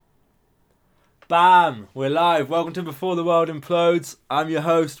Bam! We're live. Welcome to Before the World Implodes. I'm your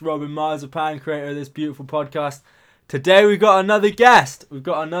host, Robin Marzipan, creator of this beautiful podcast. Today we've got another guest. We've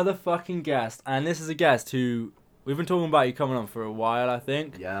got another fucking guest. And this is a guest who... We've been talking about you coming on for a while, I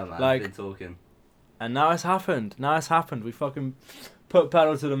think. Yeah, man. Like, I've been talking. And now it's happened. We fucking put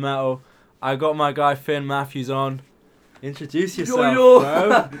pedal to the metal. I got my guy Finn Matthews on. Introduce yourself,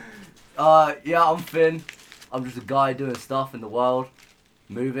 bro. Yeah, I'm Finn. I'm just a guy doing stuff in the world.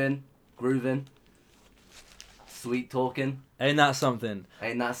 Moving, grooving, sweet talking. Ain't that something?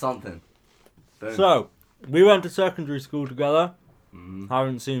 Ain't that something? Boom. So, we went to secondary school together. Mhm.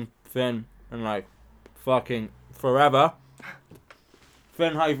 Haven't seen Finn in like fucking forever.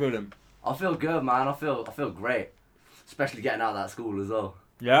 Finn, how you feeling? I feel good, man. I feel great. Especially getting out of that school as well.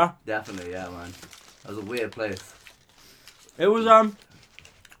 Yeah? Definitely, yeah, man. That was a weird place. It was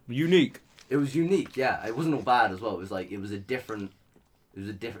unique. It was unique, yeah. It wasn't all bad as well. It was like, it was really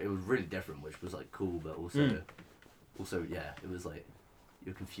different, which was like cool, but also, yeah, it was like,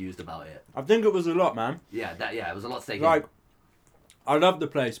 you're confused about it. I think it was a lot, man. Yeah, it was a lot to take in. Like, I loved the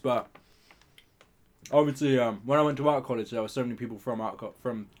place, but obviously, when I went to art college, there were so many people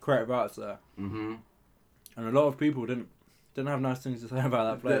from creative arts there, Mm-hmm. and a lot of people didn't have nice things to say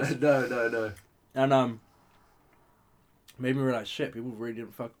about that place. No. And made me realize, shit, people really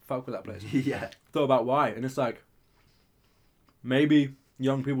didn't fuck with that place. Yeah. Thought about why, and it's like, maybe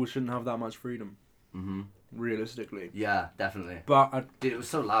young people shouldn't have that much freedom, Mm-hmm. realistically. Yeah, definitely. But Dude, it was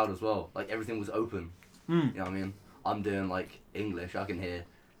so loud as well. Like, everything was open. Mm. You know what I mean? I'm doing, like, English. I can hear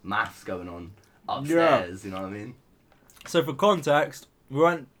maths going on upstairs. You know what I mean? So for context,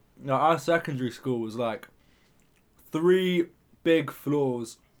 our secondary school was like 3 big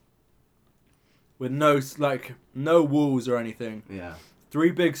floors with no walls or anything. Yeah.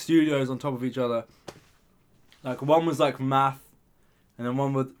 3 big studios on top of each other. Like, one was like math, and then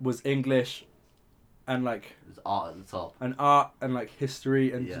one was English, and like There's art at the top. and art and like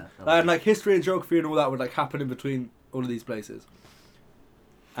history and Yeah. and like history and geography and all that would like happen in between all of these places.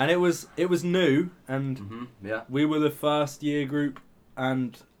 And it was new, and Mm-hmm. Yeah. we were the first year group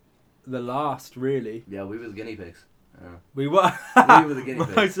and the last, really. Yeah, we were the guinea pigs. Yeah. We were. We were the guinea My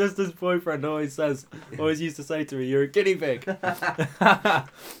pigs. sister's boyfriend always used to say to me, "You're a guinea pig,"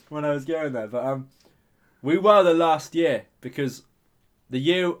 when I was going there. But we were the last year because the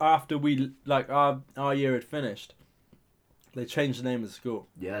year after our year had finished, they changed the name of the school.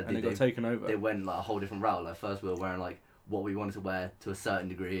 Yeah, and it got taken over. They went, like, a whole different route. Like, first we were wearing, like, what we wanted to wear to a certain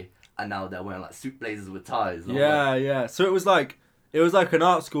degree, and now they're wearing, like, suit blazers with ties. And Yeah. So it was like an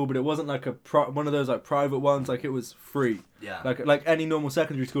art school, but it wasn't like one of those like private ones. Like, it was free. Yeah. Like any normal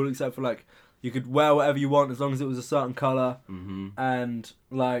secondary school, except for like you could wear whatever you want as long as it was a certain colour. Mm-hmm. And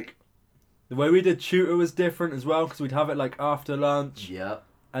like the way we did tutor was different as well, because we'd have it like after lunch, Yeah.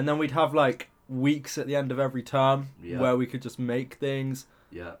 and then we'd have like weeks at the end of every term Yeah. where we could just make things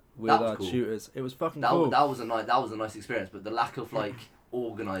Yeah. with That was our cool. tutors. It was fucking That cool. that was a nice experience, but the lack of, like,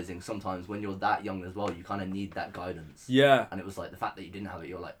 organising sometimes when you're that young as well, you kind of need that guidance. Yeah, And it was like the fact that you didn't have it,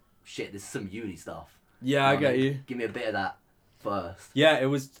 you're like, shit, this is some uni stuff. yeah, I know what get mean? you. Give me a bit of that first. Yeah, it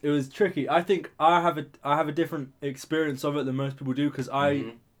was tricky. I think I have a different experience of it than most people do, because I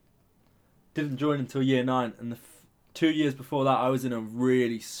Mhm. didn't join until year 9, and the 2 years before that I was in a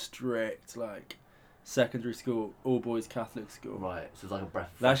really strict like secondary school, all boys Catholic school. Right, so it's like a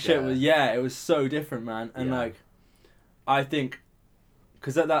breath of That fresh shit air. was it was so different, man. And Yeah. like, I think,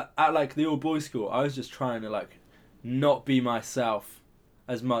 because at like the all boys school, I was just trying to like not be myself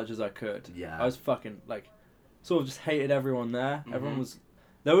as much as I could. Yeah. I was fucking like, sort of just hated everyone there. Mhm. Everyone was.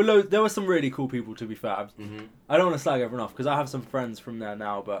 There were some really cool people, to be fair. Mm-hmm. I don't want to slag everyone off because I have some friends from there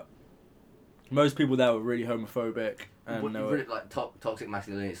now, but most people there were really homophobic and they were, Really, like, toxic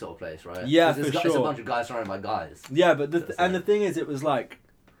masculinity sort of place, right? Yeah, 'Cause for It's a sure. bunch of guys surrounded by guys. yeah. But That's the it. thing is, it was like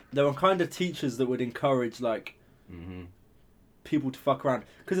there were kind of teachers that would encourage like Mm-hmm. people to fuck around.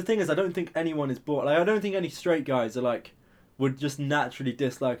 Because the thing is, I don't think anyone is born. Like, I don't think any straight guys are like would just naturally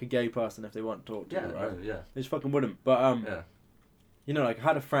dislike a gay person if they want to talk to Yeah, them, right? no, yeah. They just fucking wouldn't. But Yeah. you know, like I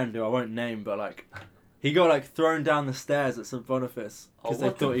had a friend who I won't name, but like he got like thrown down the stairs at St Boniface because they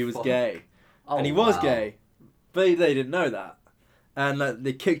what the thought he was fuck? gay, Oh, and he was wow. gay, but they didn't know that, and like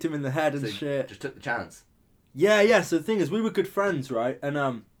they kicked him in the head and So shit. Just took the chance. Yeah. So the thing is, we were good friends, right? And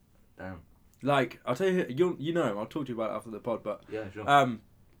Damn. like I'll tell you, you know him. I'll talk to you about it after the pod, but Yeah, sure.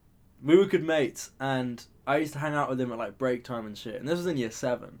 we were good mates, and I used to hang out with him at like break time and shit. And this was in year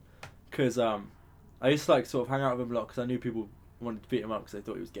 7, because I used to like sort of hang out with him a lot because I knew people wanted to beat him up because they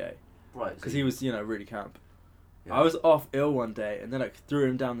thought he was gay. Right. Because he was, really camp. Yeah. I was off ill one day, and then like threw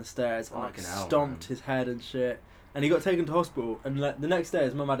him down the stairs and like Fucking hell, stomped man. his head and shit. And he got taken to hospital. And like, the next day,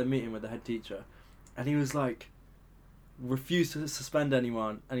 his mum had a meeting with the head teacher, and he was like, refused to suspend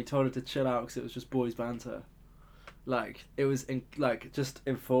anyone, and he told her to chill out because it was just boys banter. Like, it was just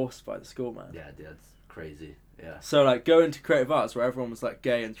enforced by the school, man. Yeah, dude, that's crazy. Yeah. So like going to creative arts where everyone was like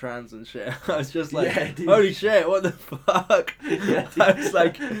gay and trans and shit, I was just like, Yeah, dude. holy shit, what the fuck? Yeah,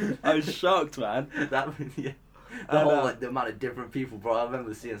 I was shocked, man. That yeah. The amount of different people, bro. I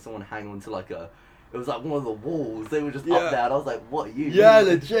remember seeing someone hang onto like it was like one of the walls. They were just up there, and I was like, "What are you?" Yeah,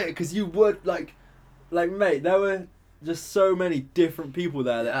 doing? legit. Because you would like, mate, there were just so many different people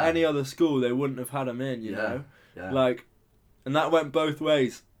there that any other school they wouldn't have had them in. You know, like, and that went both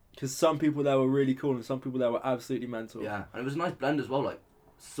ways. Because some people there were really cool, and some people there were absolutely mental. Yeah, and it was a nice blend as well. Like,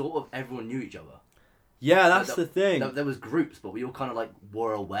 sort of everyone knew each other. Yeah, that's the thing. There was groups, but we all kind of like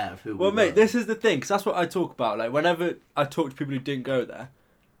were aware of who. Well, we mate, were. this is the thing, because that's what I talk about. Like, whenever I talk to people who didn't go there,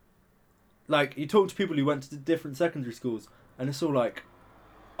 like, you talk to people who went to different secondary schools, and it's all like,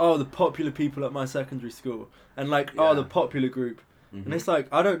 oh, the popular people at my secondary school, and like, oh, the popular group, and it's like,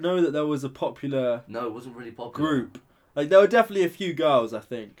 I don't know that there was a popular. No, it wasn't really popular group. Like, there were definitely a few girls, I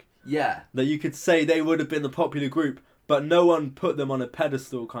think. Yeah. That you could say they would have been the popular group, but no one put them on a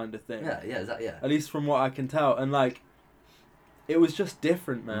pedestal kind of thing. Yeah. At least from what I can tell. And, like, it was just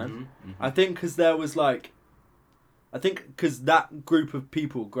different, man. I think because there was, like... because that group of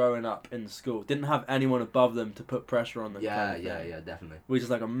people growing up in school didn't have anyone above them to put pressure on them. Yeah, definitely. Which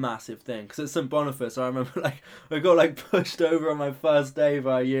is, like, a massive thing. Because at St. Boniface, I remember, like, I got, like, pushed over on my first day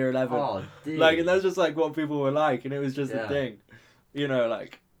by year 11. Oh, dude. Like, and that's just, like, what people were like. And it was just a thing. You know,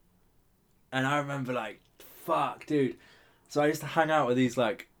 like... And I remember, like, fuck, dude. So I used to hang out with these,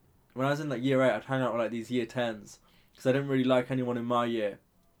 like, when I was in, like, year 8, I'd hang out with, like, these year 10s. Because I didn't really like anyone in my year.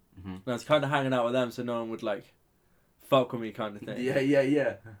 And I was kind of hanging out with them so no one would, like, fuck with me kind of thing.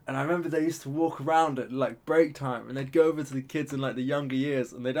 Yeah. And I remember they used to walk around at, like, break time. And they'd go over to the kids in, like, the younger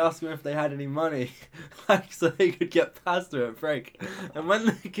years. And they'd ask them if they had any money. Like, so they could get past them at break. And when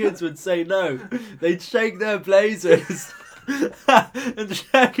the kids would say no, they'd shake their blazers. And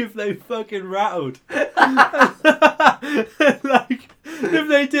check if they fucking rattled. Like, if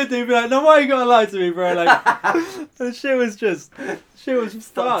they did, they'd be like, "No, why you gotta lie to me, bro?" Like, the shit was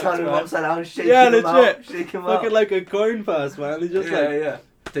Stop fucked, turning them man. upside down, shake Yeah, them legit. out, shake them Fucking out. like a coin purse, man. They just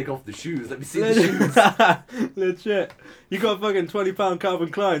Take off the shoes. Let me see the shoes. Legit. You got fucking £20 Calvin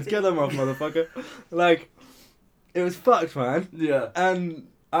Kleins. Get them off, motherfucker. Like, it was fucked, man. Yeah. And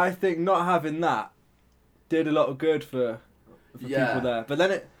I think not having that did a lot of good for people there. But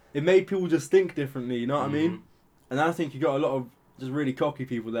then it made people just think differently, you know what I mean? And I think you got a lot of just really cocky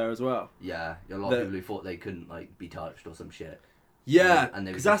people there as well. Yeah, a lot of people who thought they couldn't, like, be touched or some shit. Yeah,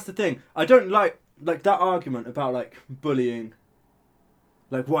 because that's the thing. I don't like that argument about, like, bullying.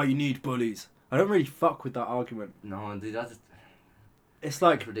 Like, why you need bullies. I don't really fuck with that argument. No, dude, it's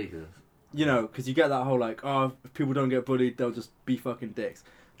like... It's ridiculous. You know, because you get that whole, like, oh, if people don't get bullied, they'll just be fucking dicks.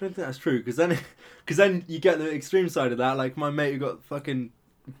 I don't think that's true, because then you get the extreme side of that, like my mate who got fucking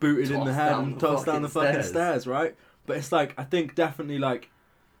booted in the head and tossed down the fucking stairs, right? But it's like, I think definitely, like,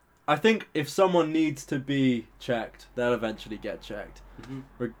 I think if someone needs to be checked, they'll eventually get checked.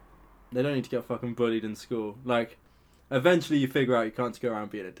 They don't need to get fucking bullied in school. Like, eventually you figure out you can't just go around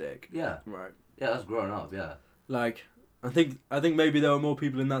being a dick. Yeah. Right. Yeah, that's growing up, yeah. Like, I think maybe there were more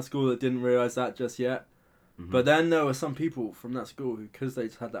people in that school that didn't realise that just yet. But then there were some people from that school who, because they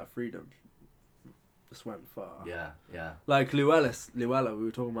just had that freedom, just went far. Yeah. Like Luella, we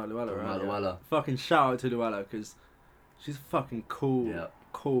were talking about Luella, right? Luella. Fucking shout out to Luella, because she's a fucking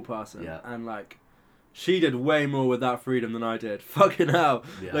cool person. Yeah. And like, she did way more with that freedom than I did. Fucking hell.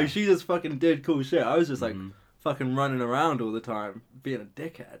 Yeah. Like, she just fucking did cool shit. I was just like, fucking running around all the time, being a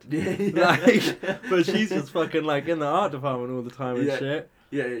dickhead. Like, but she's just fucking like in the art department all the time and shit.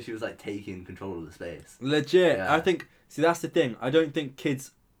 Yeah, she was like taking control of the space. Legit. Yeah. I think, see, that's the thing. I don't think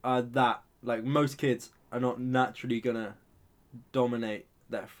kids are that, like, most kids are not naturally gonna dominate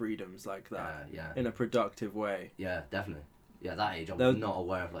their freedoms like that in a productive way. Yeah, definitely. Yeah, at that age, I was not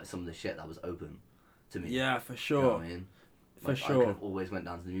aware of like some of the shit that was open to me. Yeah, for sure. You know what I mean? For like, sure. I could have always went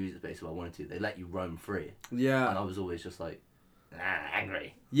down to the music space if I wanted to. They let you roam free. Yeah. And I was always just like,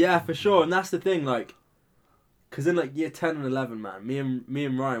 angry. Yeah, for sure. And that's the thing, like, because in like year 10 and 11, man, me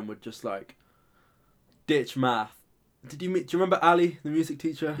and Ryan would just like ditch math. Do you remember Ali, the music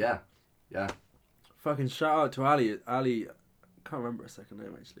teacher? Yeah. Fucking shout out to Ali. Ali, I can't remember her second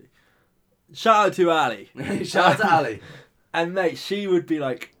name actually. Shout out to Ali. Shout out to Ali. And mate, she would be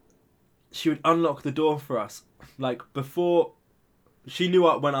like, she would unlock the door for us. Like, before, she knew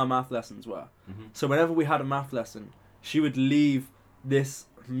when our math lessons were. So whenever we had a math lesson, she would leave this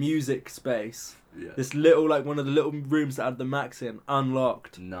music space Yeah. This little, like, one of the little rooms that had the Max in,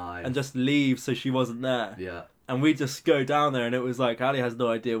 unlocked. Nice. And just leave so she wasn't there. Yeah. And we just go down there and it was like, Ali has no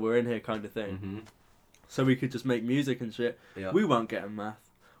idea we're in here kind of thing. Mm-hmm. So we could just make music and shit. Yeah. We weren't getting math.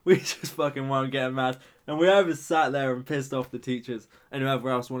 We just fucking weren't getting math. And we either sat there and pissed off the teachers and whoever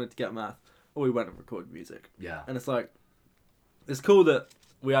else wanted to get math, or we went and recorded music. Yeah. And it's like, it's cool that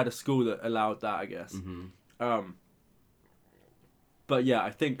we had a school that allowed that, I guess. Mm-hmm. But yeah,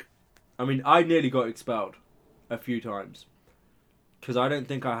 I nearly got expelled a few times. Because I don't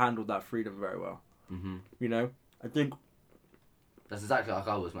think I handled that freedom very well. Mm-hmm. You know? I think... That's exactly like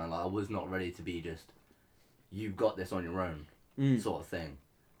I was, man. Like, I was not ready to be just, you've got this on your own, sort of thing.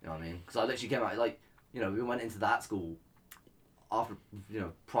 You know what I mean? Because I literally came out, like, you know, we went into that school after, you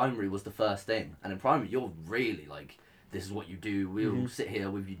know, primary was the first thing. And in primary, you're really, like, this is what you do. We'll sit here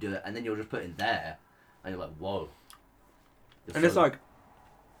with you do it. And then you're just put in there. And you're like, whoa. And it's like,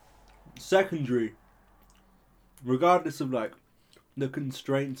 secondary, regardless of, like, the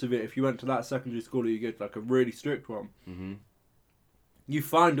constraints of it, if you went to that secondary school or you go to, like, a really strict one, you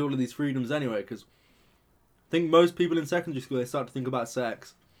find all of these freedoms anyway, because I think most people in secondary school, they start to think about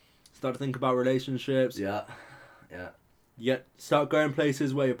sex, start to think about relationships. Yeah. You start going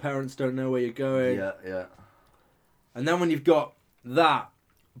places where your parents don't know where you're going. Yeah. And then when you've got that,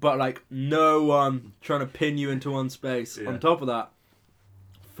 but, like, no one trying to pin you into one space on top of that,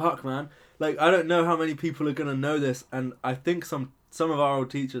 fuck, man. Like, I don't know how many people are going to know this, and I think some of our old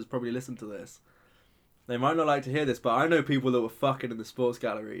teachers probably listen to this. They might not like to hear this, but I know people that were fucking in the sports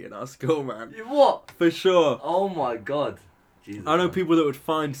gallery in our school, man. What? For sure. Oh my god. Jesus, I know man. people that would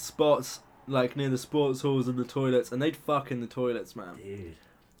find spots, like, near the sports halls and the toilets, and they'd fuck in the toilets, man. Dude.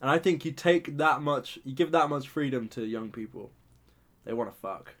 And I think you give that much freedom to young people, they want to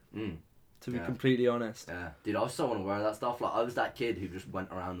fuck. To be completely honest. Yeah, dude, I was so unaware of that stuff. Like, I was that kid who just went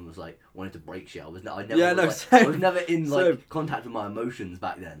around and was like, wanted to break shit. I was never in like contact with my emotions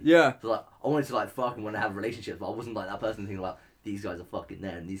back then. Yeah. So like, I wanted to like fuck and want to have relationships, but I wasn't like that person thinking about these guys are fucking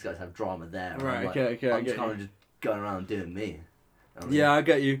there and these guys have drama there. And Right. I'm like, Okay. I'm just kind of just going around doing me. You know what I mean? Yeah, I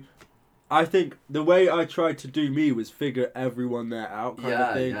get you. I think the way I tried to do me was figure everyone there out kind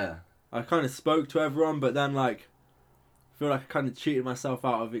of thing. Yeah. I kind of spoke to everyone, but then, like, I feel like I kind of cheated myself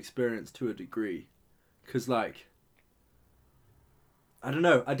out of experience to a degree. Because, like, I don't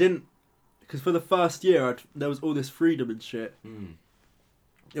know, I didn't... Because for the first year, there was all this freedom and shit.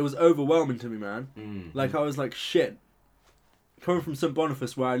 It was overwhelming to me, man. Like, I was like, shit. Coming from St.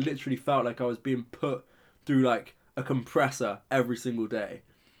 Boniface, where I literally felt like I was being put through, like, a compressor every single day.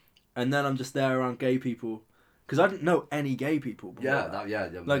 And then I'm just there around gay people. Because I didn't know any gay people before.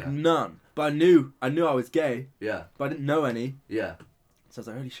 None. But I knew I was gay. Yeah. But I didn't know any. Yeah. So I was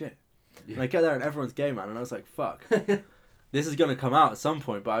like, holy shit. Yeah. And I get there and everyone's gay, man. And I was like, fuck. This is going to come out at some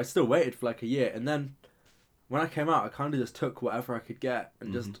point. But I still waited for like a year. And then when I came out, I kind of just took whatever I could get.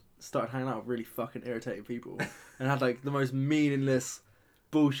 And just started hanging out with really fucking irritating people. And had like the most meaningless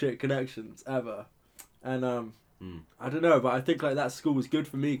bullshit connections ever. And I don't know. But I think like that school was good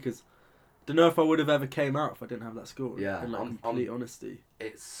for me because... Don't know if I would have ever came out if I didn't have that school. Yeah, in like complete honesty.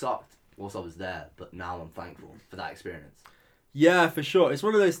 It sucked whilst I was there, but now I'm thankful for that experience. Yeah, for sure. It's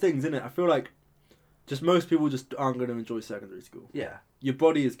one of those things, isn't it? I feel like just most people just aren't going to enjoy secondary school. Yeah. Your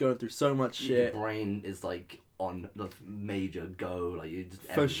body is going through so much shit. Your brain is like on the major go, like you just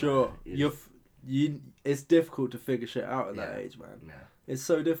for sure. It's difficult to figure shit out at that age, man. Yeah. It's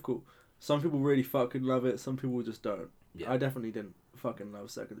so difficult. Some people really fucking love it. Some people just don't. Yeah. I definitely didn't fucking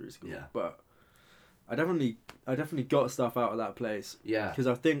love secondary school. Yeah. But I definitely got stuff out of that place. Yeah. Because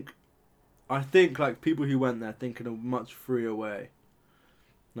I think like people who went there think in a much freer way.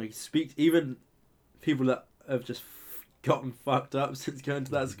 Like even people that have just gotten fucked up since going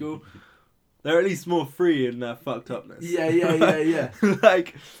to that school, they're at least more free in their fucked upness. Yeah.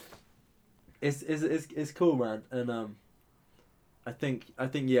 Like it's cool, man. And I think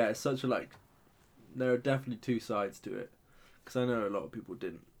yeah, it's such a like. There are definitely two sides to it, because I know a lot of people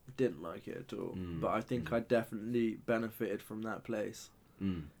didn't like it at all. But I think I definitely benefited from that place.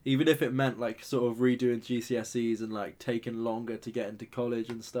 Even if it meant like sort of redoing GCSEs and like taking longer to get into college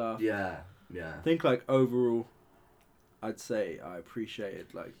and stuff. Yeah. I think like overall, I'd say I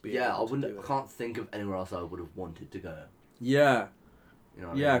appreciated like being. Yeah, I can't think of anywhere else I would have wanted to go. Yeah. You know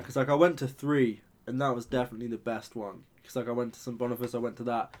what I yeah, mean? because like I went to 3, and that was definitely the best one. Because like I went to St. Boniface, I went to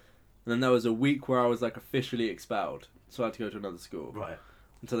that. And then there was a week where I was like officially expelled, so I had to go to another school. Right.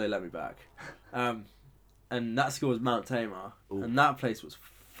 Until they let me back. And that school was Mount Tamar. Ooh. And that place was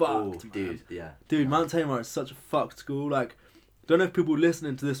fucked, man. Dude, yeah. Dude, Mount Tamar is such a fucked school. Like, don't know if people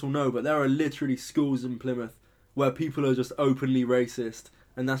listening to this will know, but there are literally schools in Plymouth where people are just openly racist,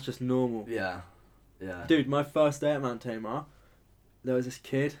 and that's just normal. Yeah. Yeah. Dude, my first day at Mount Tamar, there was this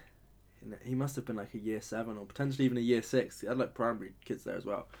kid. He must have been like a year 7 or potentially even a year 6. He had like primary kids there as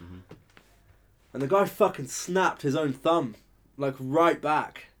well. Mm-hmm. And the guy fucking snapped his own thumb, like right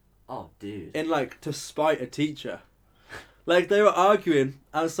back. Oh, dude. In like to spite a teacher. Like they were arguing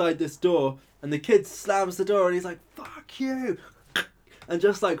outside this door, and the kid slams the door, and he's like, "Fuck you," and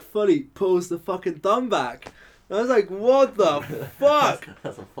just like fully pulls the fucking thumb back. And I was like, "What the fuck?"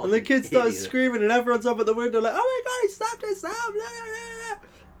 That's a And the kid starts idiot. screaming, and everyone's up at the window like, "Oh my god, he snapped his thumb!"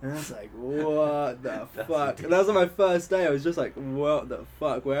 And I was like, "What the fuck?" And that was on my first day. I was just like, "What the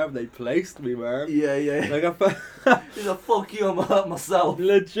fuck? Where have they placed me, man?" Yeah. Like I He's like, fuck you, I'm gonna hurt myself.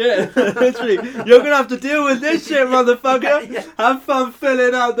 Legit, literally, you're gonna have to deal with this shit, motherfucker. Yeah. Have fun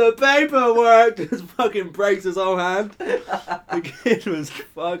filling out the paperwork. Just fucking breaks his whole hand. The kid was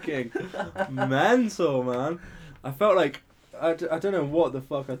fucking mental, man. I felt like I don't know what the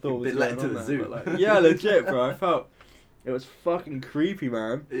fuck I thought was Been going led to on the there, zoo. but, like, yeah, legit, bro. I felt it was fucking creepy,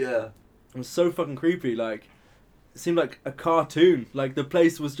 man. Yeah. It was so fucking creepy. Like, it seemed like a cartoon. Like the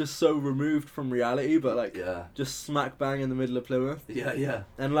place was just so removed from reality, but like Yeah. just smack bang in the middle of Plymouth. Yeah.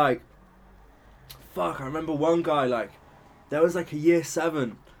 And like, fuck, I remember one guy, like, there was like a year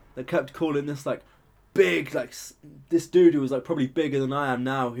 7 that kept calling this like big, like this dude who was like probably bigger than I am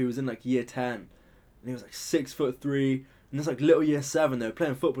now, who was in like year 10, and he was like 6'3", and this like little year 7, they were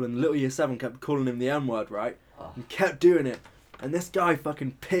playing football, and little year 7 kept calling him the N-word, right? Oh. And kept doing it, and this guy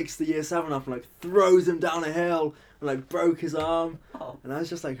fucking picks the year 7 up and like throws him down a hill and like broke his arm. Oh. And I was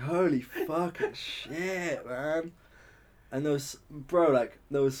just like, holy fucking shit, man. And there was, bro, like,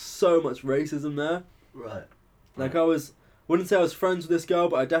 there was so much racism there. Right. Like, wouldn't say I was friends with this girl,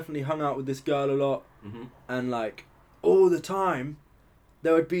 but I definitely hung out with this girl a lot. Mm-hmm. And, like, all the time,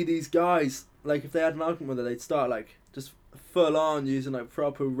 there would be these guys, like, if they had an argument with her, they'd start, like, just full on using, like,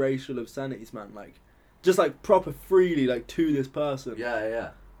 proper racial obscenities, man. Like, just, like, proper freely, like, to this person.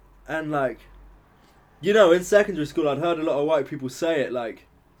 Yeah. And, like, you know, in secondary school, I'd heard a lot of white people say it, like,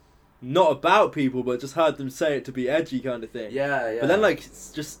 not about people, but just heard them say it to be edgy kind of thing. Yeah. But then, like,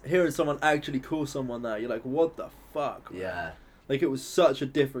 it's just hearing someone actually call someone that, you're like, what the fuck? Man? Yeah. Like, it was such a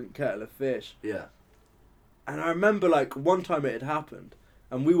different kettle of fish. Yeah. And I remember, like, one time it had happened,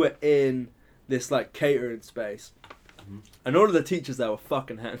 and we were in this, like, catering space. Mm-hmm. And all of the teachers there were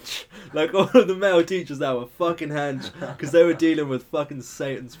fucking hench. Like, all of the male teachers there were fucking hench, because they were dealing with fucking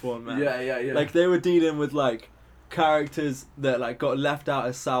Satan spawn, man. Yeah. Like, they were dealing with, like, characters that, like, got left out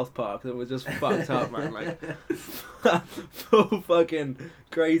of South Park that were just fucked up, man. Like, full fucking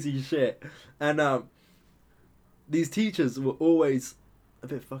crazy shit. And, these teachers were always a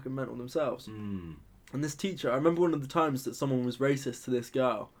bit fucking mental themselves. Mm. And this teacher, I remember one of the times that someone was racist to this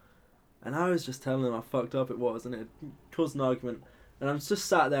girl, and I was just telling them how fucked up it was, and it caused an argument. And I'm just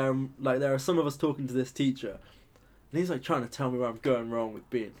sat there, and like there are some of us talking to this teacher, and he's like trying to tell me where I'm going wrong with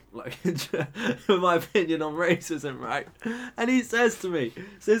being like, with my opinion on racism, right? And he says to me,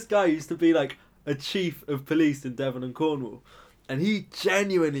 so this guy used to be like a chief of police in Devon and Cornwall, and he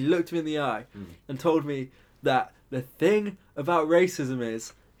genuinely looked me in the eye and told me that the thing about racism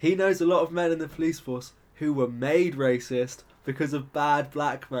is he knows a lot of men in the police force who were made racist because of bad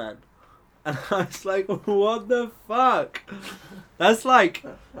black men. And I was like, what the fuck? That's like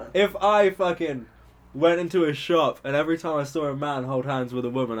if I fucking went into a shop and every time I saw a man hold hands with a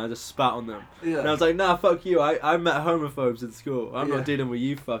woman, I just spat on them. Yeah. And I was like, nah, fuck you. I met homophobes in school. I'm Yeah. not dealing with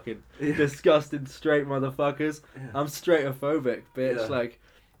you fucking Yeah. disgusting straight motherfuckers. Yeah. I'm straightophobic, bitch. Yeah. Like,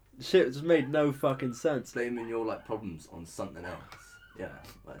 shit just made no fucking sense. Blaming your like problems on something else. Yeah.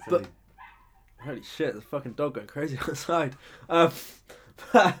 Like, But- Holy shit, the fucking dog going crazy outside.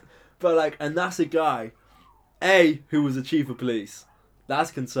 But like, and that's a guy, who was a chief of police.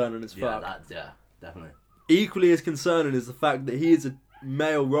 That's concerning as fuck. Definitely. Equally as concerning is the fact that he is a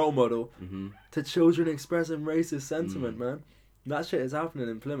male role model Mm-hmm. to children expressing racist sentiment, man. That shit is happening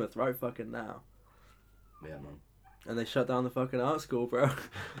in Plymouth right fucking now. Yeah, man. And they shut down the fucking art school, bro.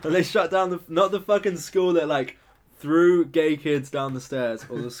 And they shut down not the fucking school that like threw gay kids down the stairs,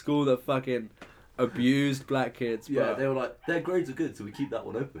 or the school that fucking abused black kids. Yeah, but they were like, their grades are good, so we keep that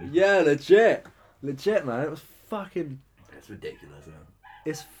one open. yeah, legit, man. It was fucking. It's ridiculous, isn't it?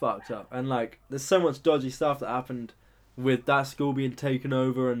 It's fucked up, and like, there's so much dodgy stuff that happened with that school being taken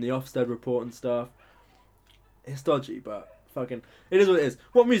over and the Ofsted report and stuff. It's dodgy, but fucking, it is what it is.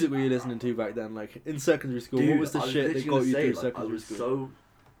 What music were you listening to back then? Like in secondary school, Dude, what was the I shit that literally got gonna you say, through like, secondary I was school? so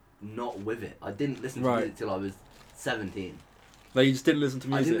not with it. I didn't listen to Right. music till I was 17. Like you just didn't listen to I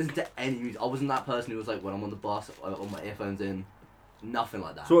music. didn't listen to any music. I wasn't that person who was like, when I'm on the bus, I got my earphones in, nothing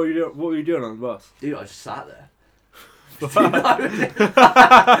like that. So what were you doing on the bus? Dude, I just sat there.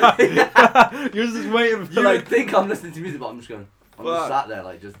 You're just waiting for You like. would think I'm listening to music, but I'm just going. I'm just Fuck. sat there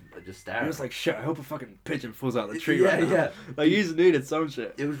like just staring. You're just like shit. I hope a fucking pigeon falls out of the tree Yeah, right now. yeah. Like you just needed some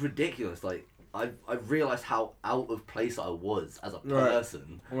shit. It was ridiculous. Like I realized how out of place I was as a Right.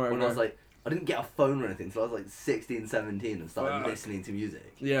 person Right, when I was like, I didn't get a phone or anything, so I was like 16, 17 and started Fuck. listening to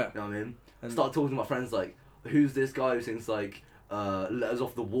music. Yeah. You know what I mean? And- Started talking to my friends like, who's this guy who sings like Letters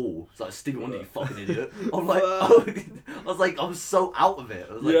Off the Wall? It's like Stevie Wonder, you fucking idiot. I'm like, I was like, I was so out of it.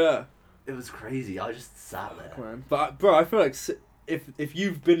 I was like, Yeah. it was crazy. I just sat there. Man. But bro, I feel like if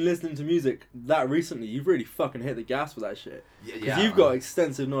you've been listening to music that recently, you've really fucking hit the gas with that shit. Yeah, Because yeah, you've got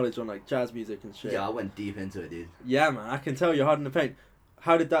extensive knowledge on like jazz music and shit. Yeah, I went deep into it, dude. Yeah, man. I can tell you're hard in the paint.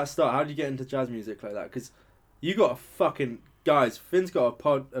 How did that start? How did you get into jazz music like that? Because you got a fucking guys. Finn's got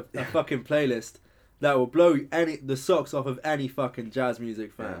a fucking playlist that will blow the socks off of any fucking jazz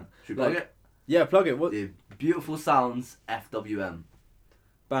music fan. Yeah. Should we plug it? Yeah, plug it. What? The Beautiful Sounds FWM.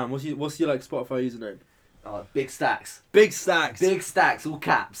 Bam. What's your like Spotify username? Big Stacks. Big Stacks. Big Stacks, all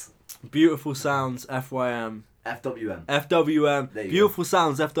caps. Beautiful Sounds FYM. FWM. FWM. There you Beautiful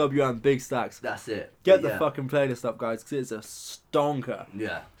Sounds FWM. Big Stacks. That's it. Get But the fucking playlist up, guys, because it's a stonker.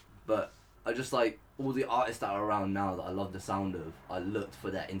 Yeah, but I just like all the artists that are around now that I love the sound of. I looked for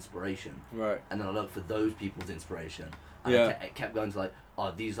their inspiration, Right. and then I looked for those people's inspiration. And Yeah. it kept going to like,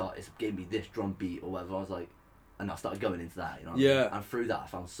 oh, these artists gave me this drum beat or whatever. I was like, and I started going into that, you know. What I mean? Yeah. And through that, I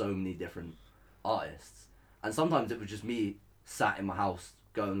found so many different artists, and sometimes it was just me sat in my house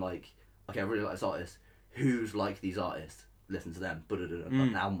going like, okay, I really like this artist. Who's like these artists? Listen to them. Like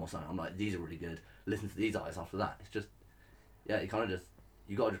an album or something. I'm like, these are really good. Listen to these artists after that. It's just, yeah, you kind of just,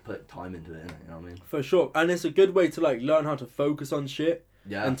 you gotta just put time into it, innit? You know what I mean? For sure. And it's a good way to like learn how to focus on shit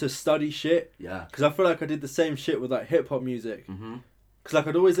Yeah. and to study shit. Yeah. Because I feel like I did the same shit with like hip hop music. Mhm. Because like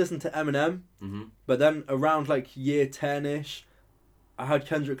I'd always listen to Eminem, Mhm. but then around like year 10-ish, I heard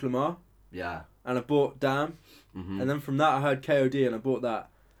Kendrick Lamar Yeah. and I bought Damn. Mhm. And then from that I heard KOD and I bought that.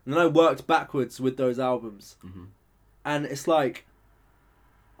 And then I worked backwards with those albums. Mhm. And it's like,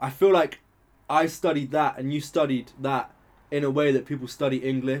 I feel like I studied that and you studied that in a way that people study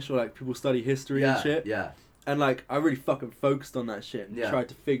English or like people study history Yeah. and shit. Yeah. And like I really fucking focused on that shit and Yeah. tried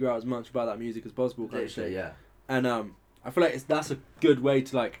to figure out as much about that music as possible kind of Literally, shit. yeah. And I feel like that's a good way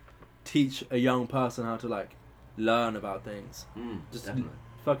to like teach a young person how to like learn about things. Just Definitely.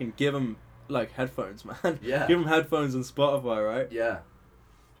 fucking give them like headphones, man. Yeah. Give them headphones and Spotify, right? Yeah.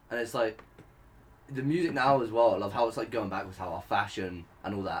 And it's like, the music now as well, I love how it's like going back with how our fashion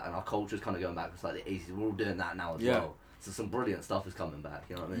and all that and our culture's kind of going back with like the 80s. We're all doing that now as Yeah. well. So some brilliant stuff is coming back,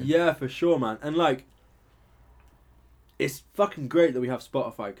 you know what I mean? Yeah, for sure, man. And like, it's fucking great that we have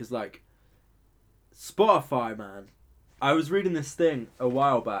Spotify because like, Spotify, man. I was reading this thing a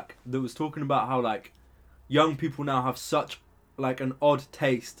while back that was talking about how like, young people now have such like an odd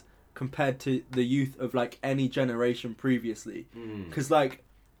taste compared to the youth of like any generation previously. Because like,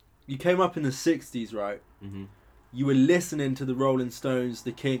 you came up in the 60s, right? Mhm. You were listening to the Rolling Stones,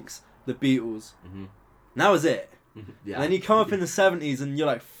 the Kinks, the Beatles. Mhm. And that was it. Yeah. And then you come up in the 70s and you're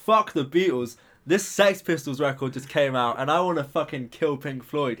like, fuck the Beatles. This Sex Pistols record just came out and I want to fucking kill Pink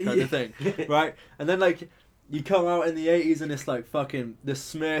Floyd kind of thing. Right? And then like, you come out in the 80s and it's like fucking the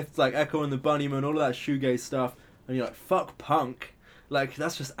Smiths, like Echo and the Bunnymen, all of that shoegaze stuff. And you're like, fuck punk. Like,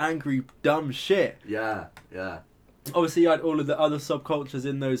 that's just angry, dumb shit. Yeah. Yeah. Obviously, you had all of the other subcultures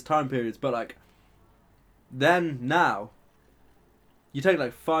in those time periods, but like, then now, you take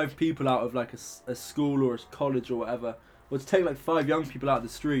like 5 people out of like a school or a college or whatever, or to take like 5 young people out of the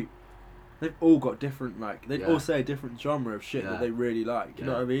street, they've all got different, like, they'd all say a different genre of shit that they really like, you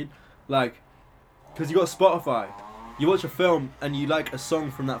know what I mean? Like, because you got Spotify, you watch a film and you like a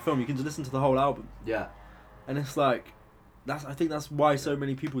song from that film, you can just listen to the whole album. Yeah. And it's like, I think that's why so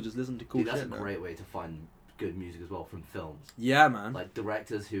many people just listen to cool Dude, that's shit a now. great way to find good music as well from films. Yeah, man. Like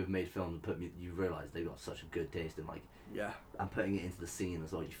directors who have made films and you realise they've got such a good taste in like, Yeah. and putting it into the scene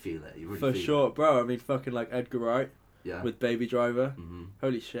as well. You feel it. You really For feel sure, it. bro. I mean, fucking like Edgar Wright Yeah. with Baby Driver. Mhm.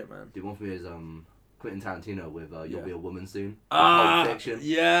 Holy shit, man. Dude, one for me is Quentin Tarantino with You'll Be a Woman Soon. Ah, Pulp Fiction.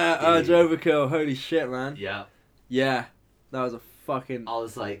 yeah, Urge Overkill. Holy shit, man. Yeah. Yeah, that was a fucking. I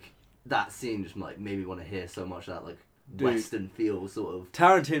was like, that scene just like made me want to hear so much of that like Dude. Western feel sort of.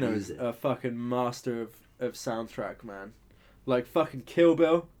 Tarantino is music. a fucking master of soundtrack, man. Like fucking Kill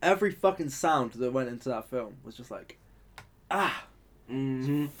Bill. Every fucking sound that went into that film was just like,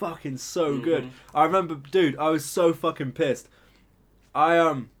 Mm-hmm. fucking so good. I remember, dude, I was so fucking pissed.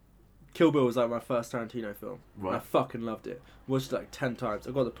 Kill Bill was like my first Tarantino film. Right. And I fucking loved it. Watched it like 10 times.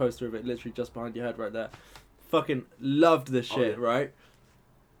 I got the poster of it literally just behind your head right there. Fucking loved the shit, yeah. right?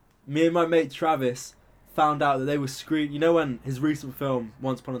 Me and my mate Travis found out that they were screening. You know when his recent film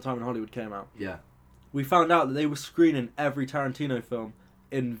Once Upon a Time in Hollywood came out? Yeah. We found out that they were screening every Tarantino film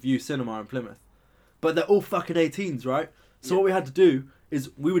in View Cinema in Plymouth. But they're all fucking 18s, right? So what we had to do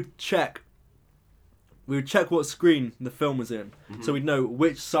is we would check what screen the film was in, so we'd know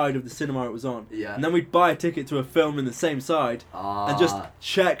which side of the cinema it was on. Yeah. And then we'd buy a ticket to a film in the same side and just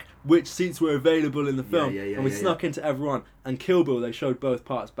check which seats were available in the film. And we snuck into everyone. And Kill Bill, they showed both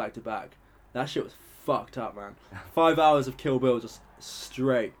parts back to back. That shit was fucked up, man. 5 hours of Kill Bill just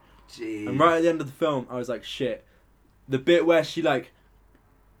straight. Jeez. And right at the end of the film, I was like, shit. The bit where she's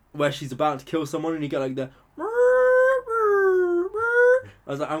about to kill someone and you get like the...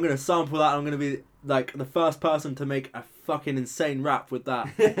 I was like, I'm going to sample that. I'm going to be like the first person to make a fucking insane rap with that.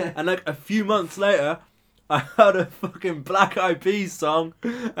 And like a few months later, I heard a fucking Black Eyed Peas song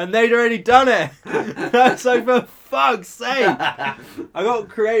and they'd already done it. I was like, for fuck's sake. I got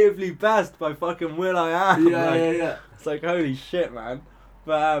creatively best by fucking Will.i.am. Yeah. It's like, holy shit, man.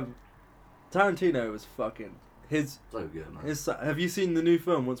 But Tarantino was fucking... So good, man. Have you seen the new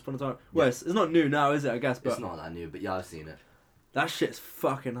film, Once Upon a Time? Well, it's not new now, is it, I guess? But it's not that new, but yeah, I've seen it. That shit's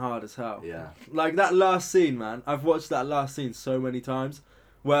fucking hard as hell. Yeah. Like, that last scene, man. I've watched that last scene so many times.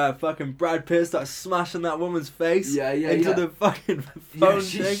 Where fucking Brad Pitt starts smashing that woman's face into the fucking phone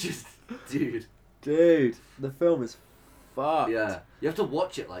thing. Just... Dude. Dude, the film is fucked. Yeah. You have to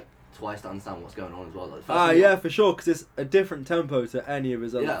watch it, like, twice to understand what's going on as well. Like, for sure, because it's a different tempo to any of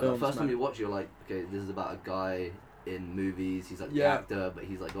his other films. The first time you watch it, you're like, okay, this is about a guy in movies. He's like the actor, but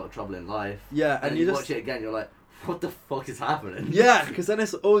he's like got trouble in life. Yeah, and you watch it again, you're like, what the fuck is happening? Yeah, because then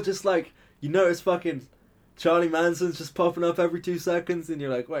it's all just like, you notice fucking Charlie Manson's just popping up every 2 seconds, and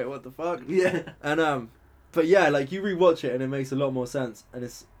you're like, wait, what the fuck? Yeah. And but yeah, like you rewatch it and it makes a lot more sense,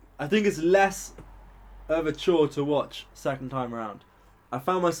 and I think it's less of a chore to watch second time around. I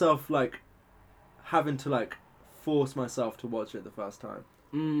found myself like having to like force myself to watch it the first time.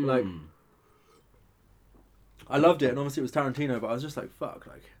 Like, I loved it, and obviously it was Tarantino, but I was just like, fuck,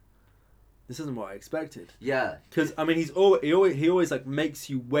 like, this isn't what I expected. Yeah. Because I mean, he always like makes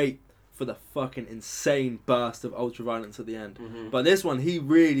you wait for the fucking insane burst of ultraviolence at the end. But this one, he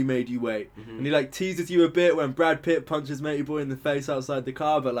really made you wait, and he like teases you a bit when Brad Pitt punches Matey Boy in the face outside the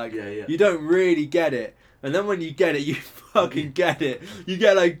car, but like you don't really get it. And then when you get it, you fucking get it. You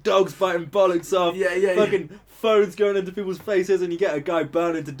get like dogs biting bollocks off, fucking phones going into people's faces, and you get a guy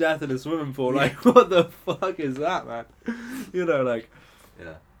burning to death in a swimming pool. Like, what the fuck is that, man? You know, like,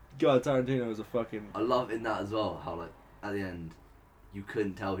 God, Tarantino was a fucking... I love in that as well, how like, at the end, you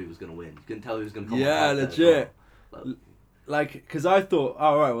couldn't tell who was going to win. You couldn't tell who was going to come Yeah, legit. Well. Like, because I thought,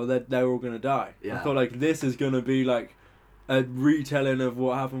 oh, right, well, they're all going to die. I thought, like, this is going to be, like, a retelling of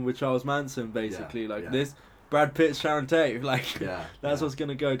what happened with Charles Manson, basically. This, Brad Pitt, Sharon Tate, like, that's what's going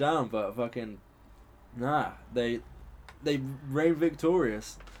to go down. But fucking, nah, they reigned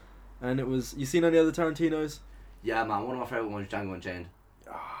victorious. And it was, you seen any other Tarantinos? Yeah, man, one of my favourite ones is Django Unchained.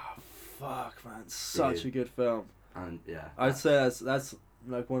 Oh, fuck, man, such a good film. And I'd say that's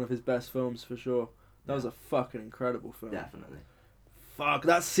like one of his best films for sure. That was a fucking incredible film. Definitely. Fuck,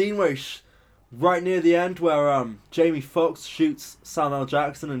 that scene where right near the end where Jamie Foxx shoots Samuel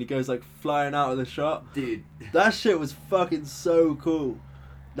Jackson and he goes like flying out of the shot. Dude. That shit was fucking so cool.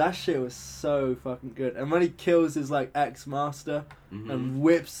 That shit was so fucking good. And when he kills his like ex-master and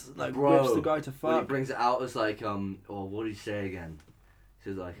whips the guy to fuck. When he brings it out as like or what did he say again? He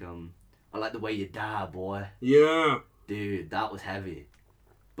says like I like the way you die, boy. Yeah. Dude, that was heavy.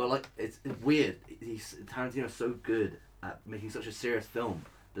 But like it's weird. Tarantino's so good at making such a serious film,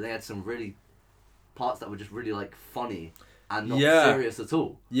 but they had some really parts that were just really like funny and not serious at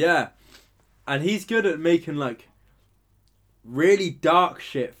all. Yeah. And he's good at making like really dark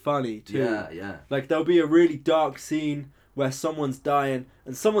shit funny too. Yeah. Like there'll be a really dark scene where someone's dying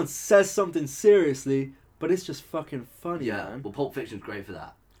and someone says something seriously, but it's just fucking funny, man. Well, Pulp Fiction's great for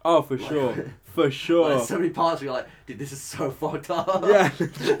that. Oh, for sure. For sure. Like, there's so many parts where you're like, dude, this is so fucked up. Yeah,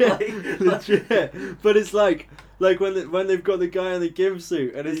 legit. Legit. But it's like when they've got the guy in the gimp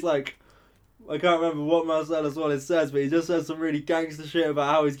suit and it's like, I can't remember what Marcellus Wallace says, but he just says some really gangster shit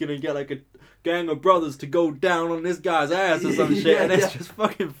about how he's going to get like a gang of brothers to go down on this guy's ass or some shit, and it's just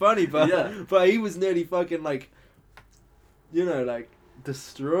fucking funny, but he was nearly fucking like, you know, like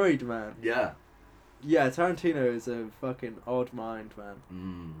destroyed, man. Yeah, Tarantino is a fucking odd mind, man.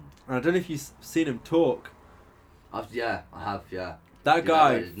 And I don't know if you've seen him talk. I have. That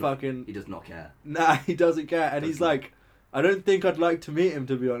guy fucking... He does not care. Nah, he doesn't care. And he's like, I don't think I'd like to meet him,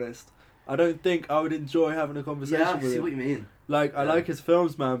 to be honest. I don't think I would enjoy having a conversation with him. Yeah, I see what you mean. Like, I like his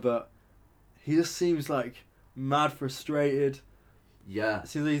films, man, but he just seems like mad frustrated. Yeah. It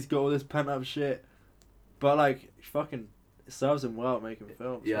seems like he's got all this pent-up shit. But like, fucking serves him well making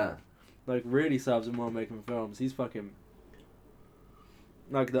films. Yeah. Man. Like, really serves him well making films. He's fucking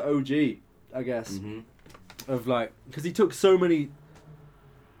like the OG, I guess, of like, because he took so many.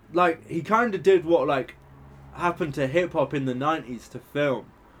 Like, he kind of did what like happened to hip hop in the 90s to film,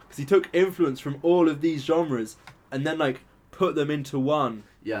 because he took influence from all of these genres and then like put them into one.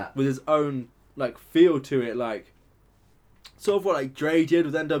 Yeah. With his own like feel to it, like sort of what like Dre did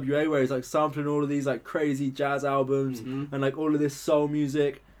with NWA, where he's like sampling all of these like crazy jazz albums and like all of this soul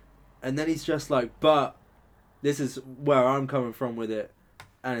music, and then he's just like, but this is where I'm coming from with it,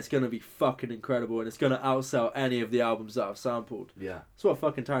 and it's gonna be fucking incredible, and it's gonna outsell any of the albums that I've sampled. Yeah. That's what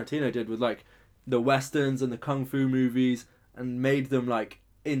fucking Tarantino did with like the westerns and the kung fu movies, and made them like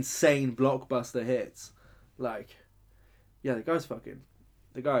insane blockbuster hits. Like, yeah, the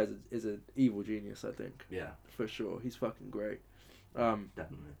guy is an evil genius, I think. Yeah. For sure. He's fucking great.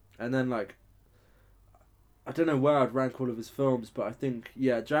 Definitely. And then, like, I don't know where I'd rank all of his films, but I think,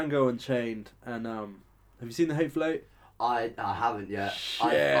 yeah, Django Unchained and, have you seen The Hateful Eight? I haven't yet.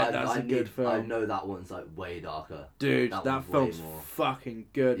 Shit, that's a good film. I know that one's like way darker. Dude, that film's fucking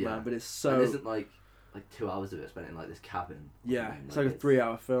good, man, but it's so... And isn't like 2 hours of it spent in like this cabin? Yeah, it's like a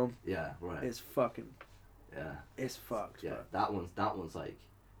 3-hour film. Yeah, right. It's fucking... Yeah. It's fucked. Yeah, that one's like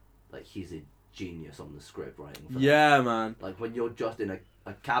he's a genius on the script writing. Yeah, man. Like when you're just in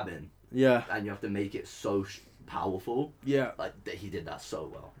a cabin. Yeah. And you have to make it so powerful. Yeah. Like he did that so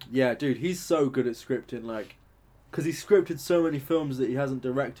well. Yeah, dude, he's so good at scripting, like, because he scripted so many films that he hasn't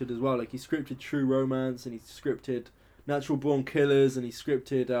directed as well. Like he scripted True Romance, and he scripted Natural Born Killers, and he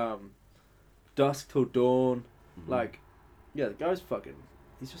scripted Dusk Till Dawn. Like, yeah, the guy's fucking.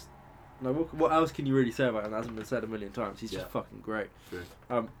 He's just. No, what else can you really say about him that hasn't been said a million times? He's just fucking great. True.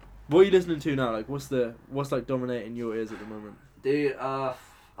 What are you listening to now? Like, what's like dominating your ears at the moment? Dude, I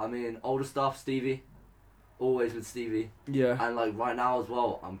mean, older stuff, Stevie. Always with Stevie. Yeah. And like right now as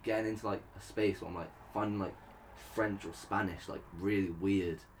well, I'm getting into like a space where I'm like finding like French or Spanish, like really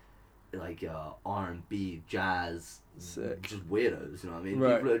weird, like R&B, jazz, sick, just weirdos. You know what I mean?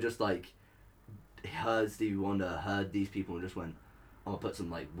 Right. People are just like heard Stevie Wonder, heard these people, and just went, I'm gonna put some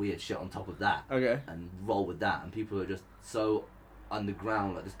like weird shit on top of that. Okay. And roll with that. And people are just so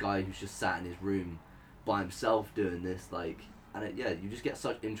underground, like this guy who's just sat in his room by himself doing this, like, and you just get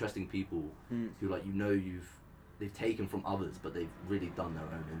such interesting people who like they've taken from others, but they've really done their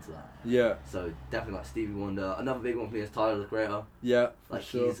own into that. Yeah. So definitely like Stevie Wonder. Another big one for me is Tyler the Creator. Yeah. Like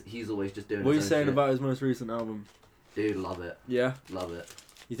sure. he's always just doing. What are you saying shit. about his most recent album? Dude, love it. Yeah. Love it.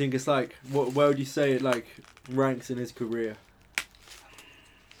 You think it's like where would you say it like ranks in his career?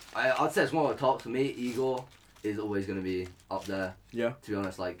 I'd say it's one of the tops for me. Igor is always going to be up there. Yeah. To be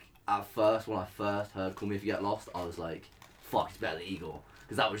honest, like at first when I first heard "Call Me If You Get Lost," I was like, "Fuck, it's better than Igor,"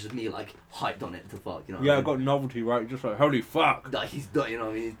 because that was just me like hyped on it to fuck, you know. Yeah, I got novelty, right? Just like holy fuck. Like he's done, you know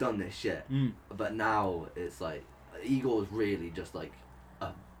what I mean? He's done this shit. But now it's like Igor is really just like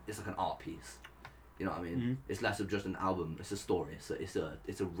it's like an art piece. You know what I mean? It's less of just an album. It's a story. It's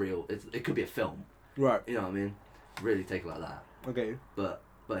a real. It could be a film. Right. You know what I mean? Really take it like that. Okay. But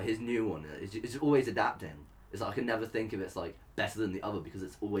his new one is always adapting. It's like I can never think of it's like better than the other because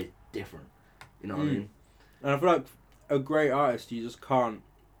it's always different. You know what I mean? And I feel like a great artist, you just can't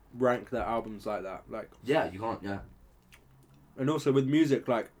rank their albums like that. Like, yeah, you can't. Yeah. And also with music,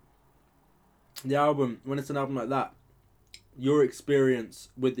 like the album, when it's an album like that, your experience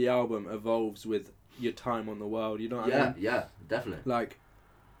with the album evolves with your time on the world. You know what I mean? Yeah, definitely. Like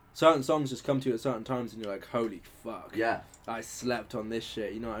certain songs just come to you at certain times, and you're like, "Holy fuck!" Yeah. I slept on this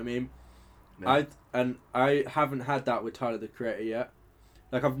shit. You know what I mean? Yeah. I haven't had that with Tyler the Creator yet.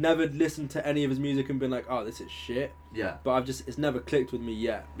 Like I've never listened to any of his music and been like, "Oh, this is shit." Yeah. But it's never clicked with me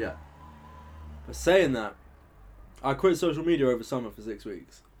yet. Yeah. But saying that, I quit social media over summer for 6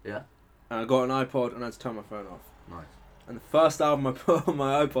 weeks. Yeah. And I got an iPod and I had to turn my phone off. Nice. And the first album I put on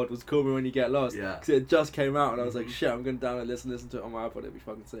my iPod was "Call Me When You Get Lost." Yeah. Because it just came out and I was like, shit, I'm going to download this and listen to it on my iPod. It'd be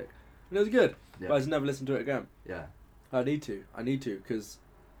fucking sick. And it was good. Yeah. But I just never listened to it again. Yeah. I need to, because,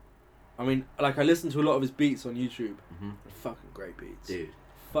 I mean, like, I listen to a lot of his beats on YouTube. Fucking great beats. Dude.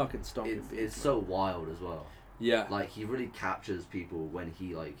 Fucking stomping beats. It's so wild as well. Yeah. Like, he really captures people when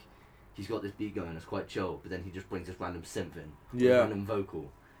he, like, he's got this beat going, it's quite chill, but then he just brings this random synth in. Yeah. Random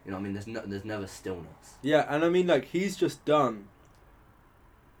vocal. You know what I mean? There's never stillness. Yeah, and I mean, like, he's just done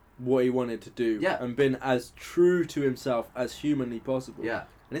what he wanted to do. Yeah. And been as true to himself as humanly possible. Yeah.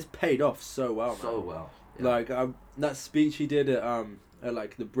 And it's paid off so well, man. So well. Yeah. Like, that speech he did at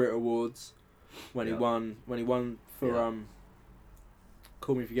like, the Brit Awards, when he won for,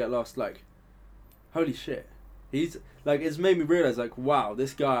 Call Me If You Get Lost, like, holy shit. He's, like, it's made me realise, like, wow,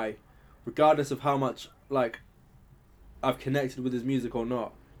 this guy, regardless of how much like I've connected with his music or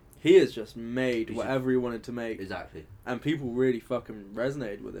not, he has just made whatever he wanted to make. Exactly. And people really fucking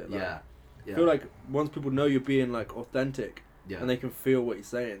resonated with it. Like, Yeah. I feel like once people know you're being like authentic, and they can feel what you're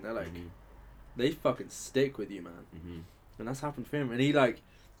saying, they're like, they fucking stick with you, man. And that's happened for him. And he like,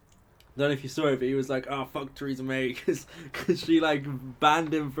 I don't know if you saw it, but he was like, "Oh fuck Theresa May," because she like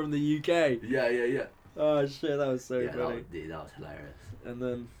banned him from the UK. Yeah. Oh shit, that was so funny. That was hilarious. And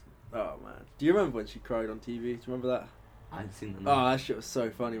then, oh man, do you remember when she cried on TV? Do you remember that? I hadn't seen that. Oh, that shit was so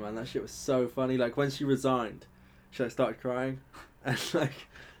funny, man. That shit was so funny. Like when she resigned, she like started crying, and like,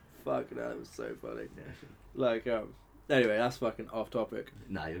 fuck, that was so funny. Like, anyway, that's fucking off topic.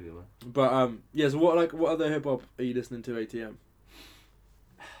 Nah, you're good, man. But yeah. So what other hip hop are you listening to? ATM.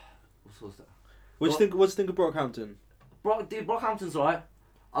 What's that? What do you think of Brockhampton? Brockhampton's alright.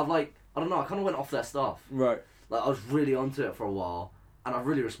 I don't know. I kind of went off their stuff. Right. Like I was really onto it for a while, and I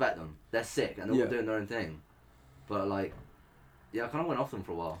really respect them. They're sick, and they're all doing their own thing. But like, yeah, I kind of went off them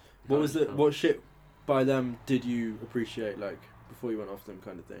for a while. What shit by them did you appreciate, like, before you went off them,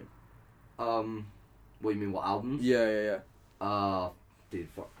 kind of thing? What you mean? What albums? Yeah. Dude,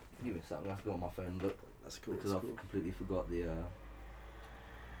 fuck. Give me a second. I have to go on my phone and look. That's cool. Because I've completely forgot the.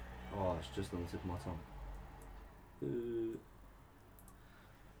 Oh, it's just on the tip of my tongue.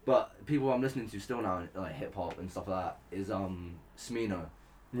 But people I'm listening to still now, like hip hop and stuff like that, is Smino.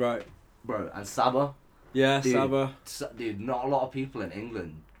 Right. Bro, and Saba. Yeah, Dude, Saba. Dude, not a lot of people in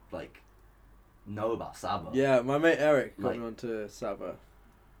England like know about Saba. Yeah, my mate Eric got Like- me onto Saba.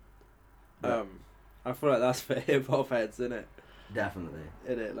 Yeah. I feel like that's for hip hop heads, innit? Definitely.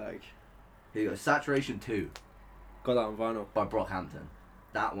 Innit, like, Here you go. Saturation 2 got that on vinyl. by Brockhampton.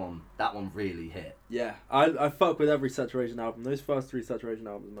 That one really hit. Yeah, I fuck with every Saturation album. Those first 3 Saturation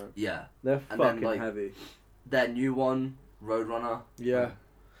albums, man, Yeah. they're And then, fucking like, heavy. Their new one, Roadrunner. Yeah,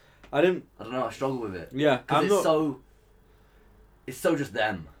 I didn't. I don't know. I struggle with it. Yeah, Because I'm it's not. it's so just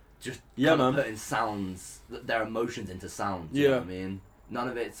them. Just Yeah, kind of man. putting sounds, their emotions into sounds. Yeah. You know what I mean? None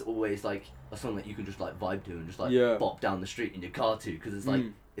of it's always like a song that you can just like vibe to and just like Yeah. bop down the street in your car to, because it's like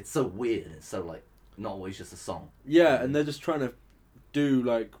it's so weird. It's so like not always just a song. Yeah, and they're just trying to do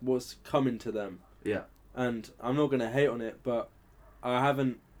like what's coming to them. Yeah. And I'm not gonna hate on it, but I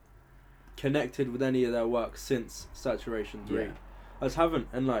haven't connected with any of their work since Saturation 3. Yeah. I just haven't,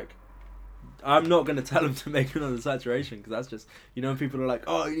 and like, I'm not gonna tell them to make another Saturation, because that's just, you know, people are like,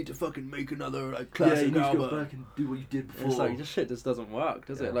 oh, you need to fucking make another like classic album. and do what you did before. It's like, this shit just doesn't work,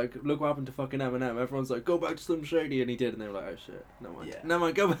 does it? Like, look what happened to fucking Eminem. Everyone's like, go back to Slim Shady, and he did, and they were like, oh shit, no mind. Yeah. No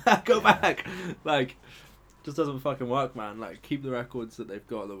mind, go back. Like, just doesn't fucking work, man. Like, keep the records that they've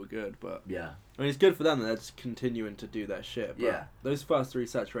got that were good, but Yeah. I mean, it's good for them that they're just continuing to do their shit. But Yeah. those first 3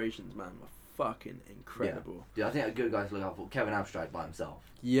 Saturations, man, were fucking incredible. Yeah, I think a good guy to look out for Kevin Abstract by himself.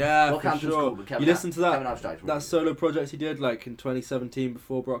 Yeah, for Brockhampton's sure. cool, but You listen to that Kevin Abstract really solo project he did like in 2017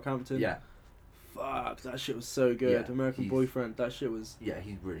 before Brockhampton. Yeah. Fuck, that shit was so good. Yeah, American he's- Boyfriend, that shit was. Yeah,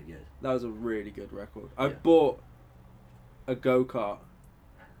 he's really good. That was a really good record. I Yeah. bought a go-kart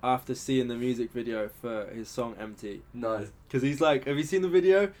after seeing the music video for his song Empty. Nice. Because he's like, have you seen the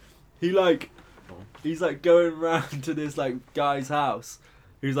video? He's like going round to this like guy's house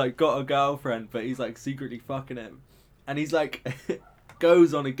who's like got a girlfriend, but he's like secretly fucking him. And he's like,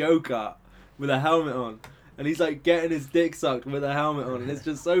 goes on a go-kart with a helmet on. And he's like getting his dick sucked with a helmet on. And it's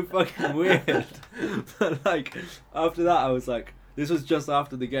just so fucking weird. But like, after that I was like, this was just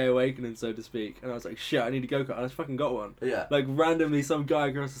after the gay awakening, so to speak. And I was like, shit, I need a go-kart. And I just fucking got one. Yeah. Like, randomly, some guy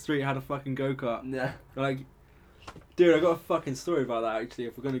across the street had a fucking go-kart. Yeah. Like, dude, I got a fucking story about that, actually,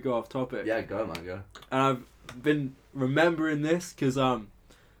 if we're going to go off topic. Yeah, go man, go. And I've been remembering this, because, I,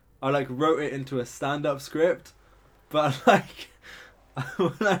 like, wrote it into a stand-up script. But, like,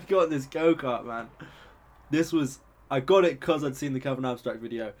 when I got this go-kart, man, I got it because I'd seen the Kevin Abstract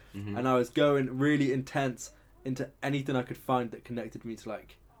video. Mm-hmm. And I was going really intense into anything I could find that connected me to,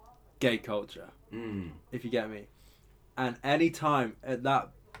 like, gay culture, if you get me. And any time at that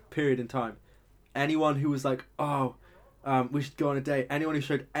period in time, anyone who was like, oh, we should go on a date, anyone who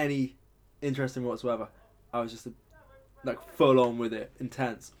showed any interest in me whatsoever, I was just like full on with it,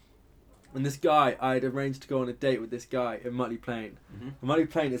 intense. And this guy, I had arranged to go on a date with this guy in Mutley Plain. Mm-hmm. Mutley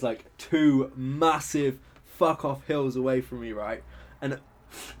Plain is like 2 massive fuck off hills away from me, right? And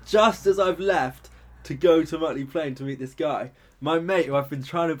just as I've left to go to Mutley Plain to meet this guy, my mate, who I've been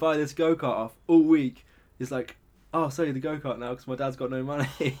trying to buy this go-kart off all week, is like, oh, sorry, the go-kart now because my dad's got no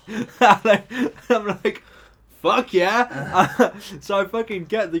money. I'm like, fuck yeah. So I fucking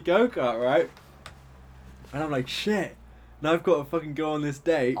get the go-kart, right? And I'm like, shit, now I've got to fucking go on this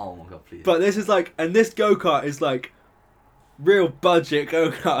date. Oh my god, please. But this is like, and this go-kart is like real budget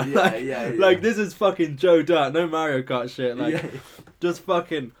go-kart. Yeah. Like this is fucking Joe Dirt, no Mario Kart shit. Like just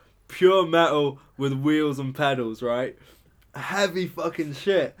fucking pure metal with wheels and pedals, right? Heavy fucking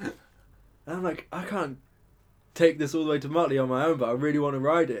shit. And I'm like, I can't take this all the way to Muttley on my own, but I really want to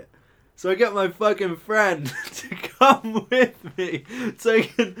ride it. So I get my fucking friend to come with me so he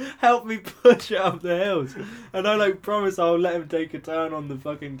can help me push it up the hills. And I like promise I'll let him take a turn on the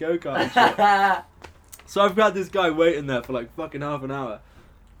fucking go-kart and shit. So I've got this guy waiting there for like fucking half an hour.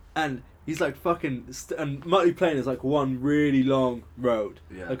 And he's like fucking... and Muttley Plain is like one really long road.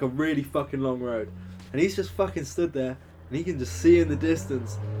 Yeah. Like a really fucking long road. And he's just fucking stood there and he can just see in the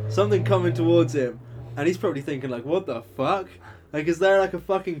distance something coming towards him. And he's probably thinking like, what the fuck? Like, is there like a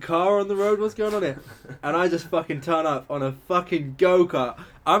fucking car on the road? What's going on here? And I just fucking turn up on a fucking go-kart.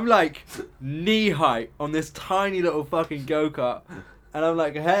 I'm like knee height on this tiny little fucking go-kart. And I'm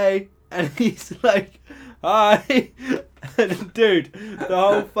like, hey. And he's like, hi. And dude, the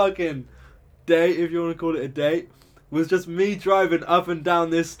whole fucking date, if you want to call it a date, was just me driving up and down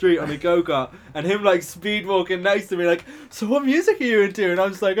this street on a go-kart and him like speed walking next to me like, so what music are you into? And I'm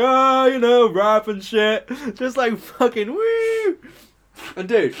just like, oh, you know, rap and shit. Just like fucking woo. And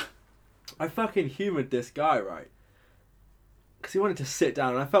dude, I fucking humoured this guy, right? Because he wanted to sit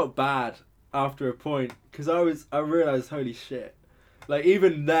down and I felt bad after a point because I realised, holy shit. Like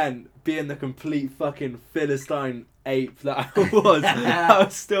even then, being the complete fucking Philistine ape that I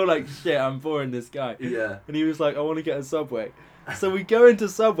was still like, shit, I'm boring this guy. Yeah. And he was like, I want to get a Subway. So we go into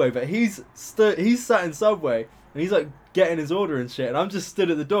Subway, but he's sat in Subway and he's like getting his order and shit. And I'm just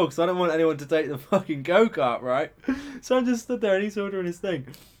stood at the door because I don't want anyone to take the fucking go-kart, right? So I'm just stood there and he's ordering his thing.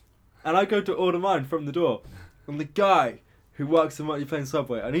 And I go to order mine from the door. And the guy who works in Muttley Plain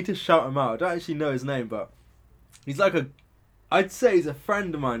Subway, I need to shout him out. I don't actually know his name, but he's like I'd say he's a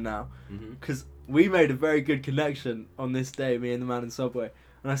friend of mine now. Because we made a very good connection on this day, me and the man in Subway.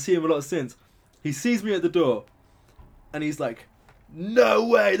 And I see him a lot since. He sees me at the door. And he's like, no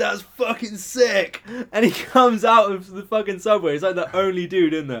way, that's fucking sick. And he comes out of the fucking Subway. He's like the only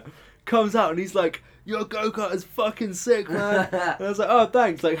dude in there. Comes out and he's like, your go-kart is fucking sick, man. And I was like, oh,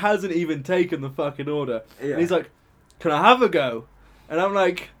 thanks. Like, hasn't even taken the fucking order. Yeah. And he's like, can I have a go? And I'm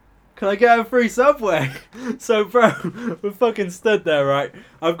like, can I get a free Subway? So, bro, we're fucking stood there, right?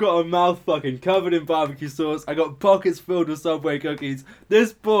 I've got a mouth fucking covered in barbecue sauce. I got pockets filled with Subway cookies.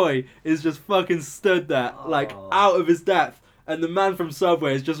 This boy is just fucking stood there, like, out of his depth. And the man from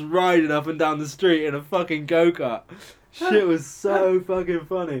Subway is just riding up and down the street in a fucking go-kart. Shit was so fucking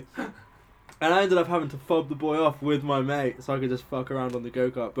funny. And I ended up having to fob the boy off with my mate so I could just fuck around on the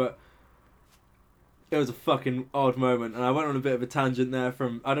go-kart. But it was a fucking odd moment. And I went on a bit of a tangent there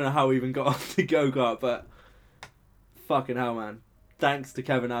from... I don't know how we even got on the go-kart, but... fucking hell, man. Thanks to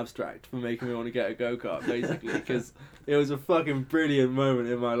Kevin Abstract for making me want to get a go-kart, basically. Because it was a fucking brilliant moment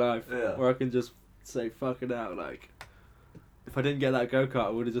in my life. Yeah. Where I can just say, fucking hell, like... if I didn't get that go-kart, I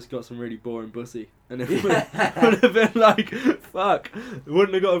would have just got some really boring bussy. And it would have been like, fuck,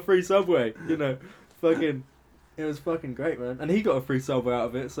 wouldn't have got a free Subway, you know. Fucking, it was fucking great, man. And he got a free Subway out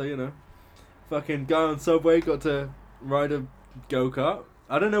of it, so, you know. Fucking guy on Subway got to ride a go-kart.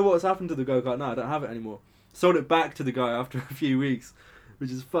 I don't know what's happened to the go-kart now, I don't have it anymore. Sold it back to the guy after a few weeks,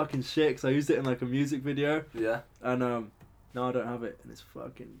 which is fucking shit, because I used it in like a music video. Yeah. And, no, I don't have it, and it's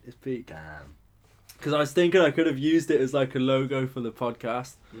peak. Damn. Because I was thinking I could have used it as like a logo for the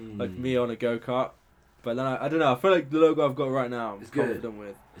podcast, like me on a go-kart. But then I don't know, I feel like the logo I've got right now, I'm confident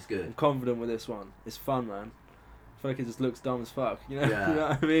with. It's good. I'm confident with this one. It's fun, man. I feel like it just looks dumb as fuck, you know? Yeah. You know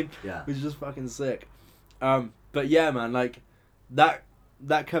what I mean? Yeah. Which is just fucking sick. But yeah, man, like, that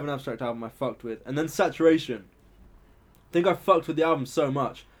Kevin Abstract album I fucked with. And then Saturation. I think I fucked with the album so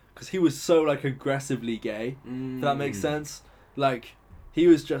much, because he was so, like, aggressively gay, if that makes sense. Like, he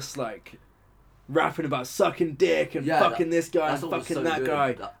was just, like... rapping about sucking dick and fucking this guy and fucking so that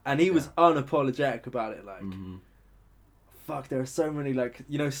guy. And he was unapologetic about it, like... fuck, there are so many, like...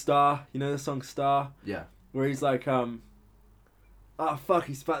 you know Star? You know the song Star? Yeah. Where he's like, oh fuck,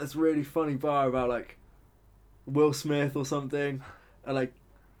 he spat this really funny bar about, like... Will Smith or something. And like...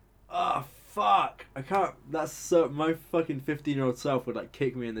 oh fuck, I can't... that's so... my fucking 15-year-old self would, like,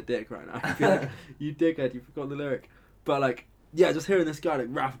 kick me in the dick right now. I'd be like, you dickhead, you forgot the lyric. But, like... yeah, just hearing this guy like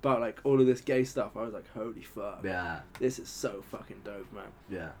rap about like all of this gay stuff, I was like, holy fuck. Yeah. This is so fucking dope, man.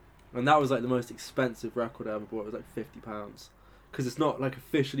 Yeah. And that was like the most expensive record I ever bought. It was like £50. Because it's not like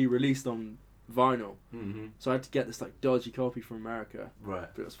officially released on vinyl. So I had to get this like dodgy copy from America. Right.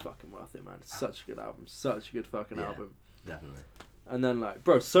 But it was fucking worth it, man. It's such a good album. Such a good fucking album. Definitely. And then like,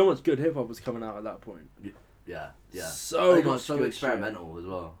 bro, so much good hip hop was coming out at that point. Yeah. So much so good experimental shit. As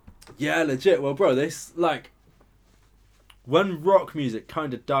well. Yeah, legit. Well, bro, this like... when rock music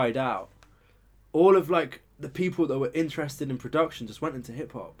kind of died out, all of like the people that were interested in production just went into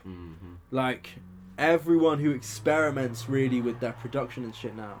hip hop. Mm-hmm. Like everyone who experiments really with their production and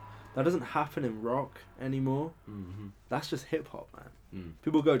shit now, that doesn't happen in rock anymore. Mm-hmm. That's just hip hop, man. Mm.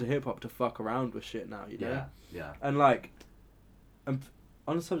 People go to hip hop to fuck around with shit now, you know. Yeah, yeah. And like,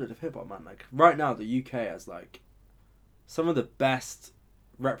 on the subject of hip hop, man, like right now the UK has like some of the best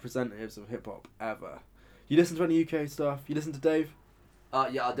representatives of hip hop ever. You listen to any UK stuff? You listen to Dave?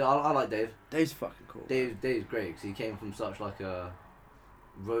 Yeah, I like Dave. Dave's fucking cool. Dave's great because he came from such like a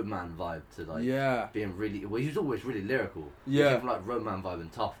roadman vibe to like Yeah. being really. Well, he was always really lyrical. Yeah. He came from like roadman vibe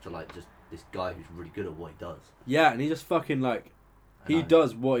and tough to like just this guy who's really good at what he does. Yeah, and he just fucking like he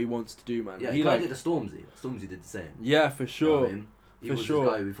does what he wants to do, man. Yeah, he like like did a Stormzy. Stormzy did the same. yeah, for You know sure. what I mean? He For was sure.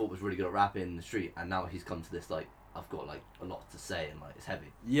 this guy who we thought was really good at rapping in the street, and now he's come to this like I've got like a lot to say and like it's heavy.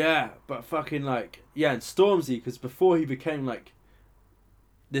 Yeah, but fucking like yeah, and Stormzy, because before he became like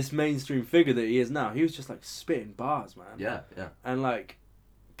this mainstream figure that he is now, he was just like spitting bars, man. Yeah, yeah. And like,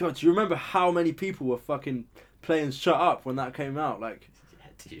 God, do you remember how many people were fucking playing "Shut Up" when that came out? Like, Yeah,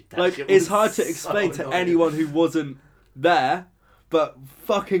 dude, that like shit it's was hard to so explain to annoying. anyone who wasn't there, but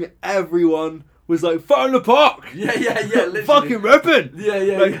fucking everyone was like, "Phone the park!" Yeah, literally. fucking ripping. Yeah,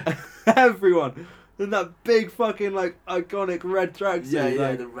 yeah, Like yeah. everyone. And that big fucking like iconic red tracksuit. Yeah, yeah,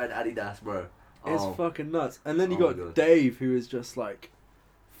 like, the red Adidas, bro. it's Oh. fucking nuts. And then you Oh my got God. Dave, who is just like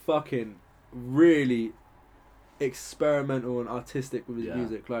fucking really experimental and artistic with his Yeah.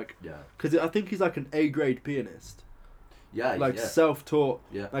 music. Like, Yeah, because I think he's like an A-grade pianist. yeah, Like yeah. self-taught.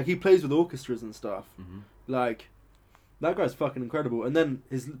 Yeah. Like he plays with orchestras and stuff. Mm-hmm. Like, that guy's fucking incredible. And then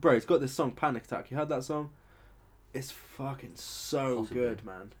he's got this song Panic Attack. You heard that song? It's fucking so Possibly. good,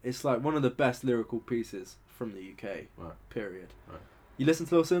 man. It's like one of the best lyrical pieces from the UK. Right. Period. Right. You listen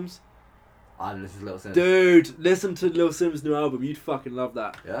to Lil Sims? I haven't listened to Little Sims. Dude, listen to Lil Sims' new album. You'd fucking love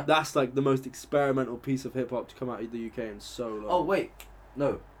that. Yeah? That's like the most experimental piece of hip hop to come out of the UK in so long. Oh, wait.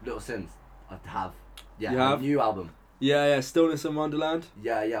 No, Little Sims. I have. Yeah, You a have? new album. Yeah, Stillness in Wonderland.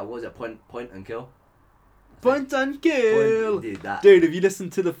 Yeah, what was it? Point and Kill? Point and Kill. Point, dude, that. Dude, if you listen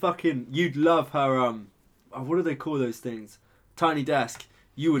to the fucking, you'd love her. What do they call those things? Tiny Desk.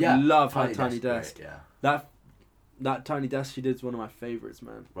 You would love her Tiny Desk. Great, yeah. That Tiny Desk she did is one of my favorites,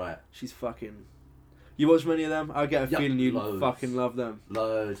 man. Right. She's fucking. You watch many of them? I get a Yep, feeling you'd loads. fucking love them.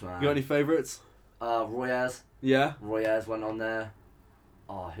 Loads, man. You got any favourites? Royaz. Yeah. Royaz went on there.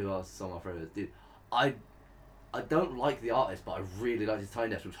 Oh, who else is some of my favourites? Dude, I don't like the artist, but I really like his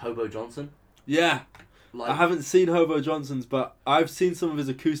Tiny Desk, which was Hobo Johnson. Yeah. Like, I haven't seen Hobo Johnson's, but I've seen some of his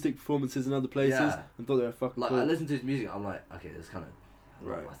acoustic performances in other places Yeah. and thought they were fucking like cool. I listened to his music, I'm like, okay, this is kind of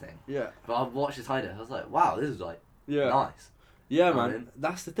Right. my thing. Yeah. But I've watched his Tiny Desk, I was like, wow, this is like Yeah. nice. Yeah, You know what man. I mean?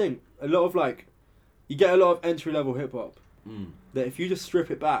 That's the thing. A lot of like, you get a lot of entry level hip hop Mm. that if you just strip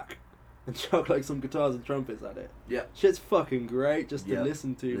it back and chuck like some guitars and trumpets at it, Yeah. shit's fucking great just to Yeah.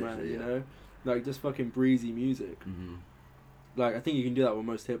 listen to, man. Literally, You yeah. know, like just fucking breezy music. Mm-hmm. Like I think you can do that with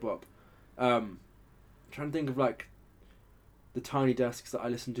most hip hop. Trying to think of like the Tiny Desks that I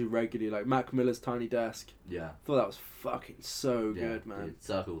listen to regularly, like Mac Miller's Tiny Desk. Yeah. Thought that was fucking so Yeah, good, man. Dude,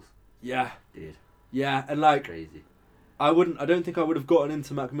 Circles. Yeah, Dude. yeah, and like Crazy. I don't think I would have gotten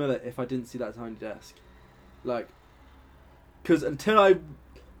into Mac Miller if I didn't see that Tiny Desk. Like, because until I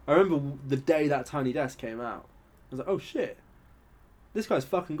remember the day that Tiny Desk came out, I was like, oh shit, this guy's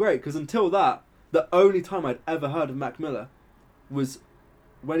fucking great. Because until that, the only time I'd ever heard of Mac Miller was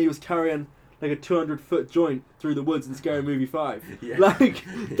when he was carrying like a 200-foot joint through the woods in Scary Movie 5. Yeah. Like,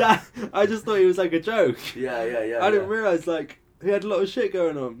 that, I just thought he was like a joke. Yeah. I didn't realise like he had a lot of shit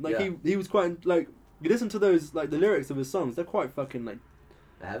going on. Like Yeah. he was quite like, you listen to those like the lyrics of his songs, they're quite fucking like,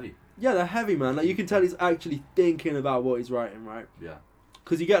 They're heavy. yeah, they're heavy, man. Like you can tell he's actually thinking about what he's writing, right? Yeah.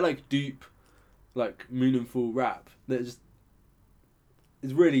 Because you get like deep, like meaningful rap that just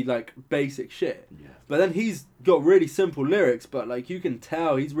is really like basic shit. Yeah. But then he's got really simple lyrics, but like you can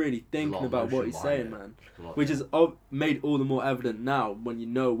tell he's really thinking lot of about what emotion he's behind saying, it. man. A lot, Which yeah. is made all the more evident now when you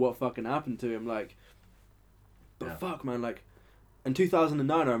know what fucking happened to him. Like, but Yeah. fuck, man. Like, in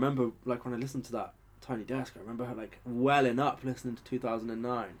 2009, I remember like when I listened to that Tiny Desk, I remember like welling up listening to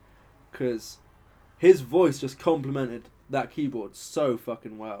 2009, because his voice just complemented that keyboard so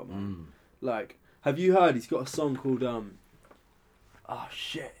fucking well, man. Like, have you heard? He's got a song called oh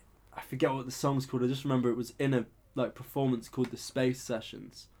shit, I forget what the song's called. I just remember it was in a like performance called the Space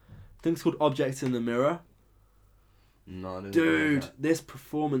Sessions. I think it's called Objects in the Mirror. No, I didn't know Dude, that. this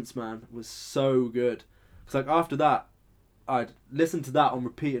performance, man, was so good. Cause like after that, I'd listened to that on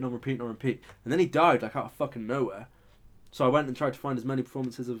repeat and on repeat and on repeat, and then he died like out of fucking nowhere. So I went and tried to find as many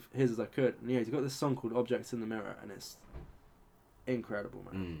performances of his as I could, and yeah, he's got this song called Objects in the Mirror, and it's incredible,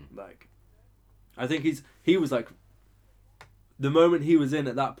 man. Like, I think he was like, the moment he was in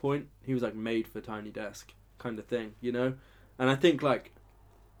at that point, he was like made for Tiny Desk kind of thing, you know? And I think like,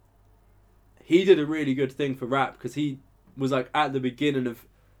 he did a really good thing for rap because he was like at the beginning of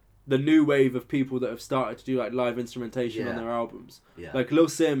the new wave of people that have started to do like live instrumentation on their albums. Yeah. Like Lil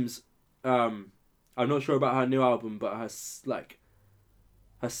Sims, I'm not sure about her new album, but her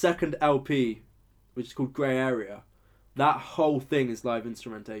second LP, which is called Grey Area, that whole thing is live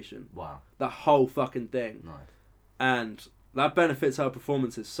instrumentation. Wow. That whole fucking thing. Nice. And that benefits her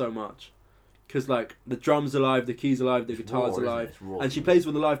performances so much. Because, like, the drums are live, the keys are live, the guitars are live. And she plays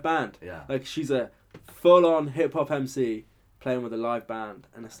with a live band. Yeah. Like, she's a full-on hip-hop MC playing with a live band.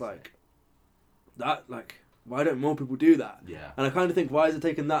 And it's like, that, like, why don't more people do that? Yeah. And I kind of think, why is it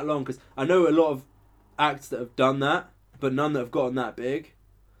taking that long? Because I know a lot of acts that have done that, but none that have gotten that big.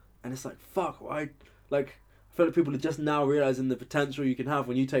 And it's like, fuck, why? Like, I feel like people are just now realising the potential you can have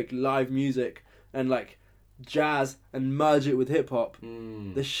when you take live music and, like, jazz and merge it with hip-hop.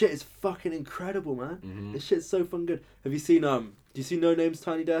 This shit is fucking incredible, man. This shit's so fucking good. Have you seen, do you see No Name's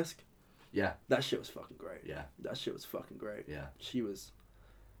Tiny Desk? Yeah. That shit was fucking great. Yeah. That shit was fucking great. Yeah. She was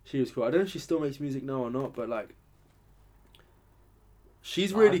cool. I don't know if she still makes music now or not, but, like,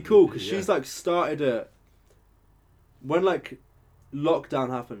 she's really cool because she's, like, started when, like, lockdown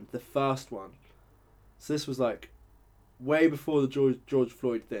happened, the first one. So this was, like, way before the George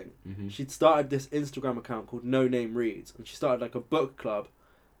Floyd thing. She'd started this Instagram account called No Name Reads, and she started like a book club,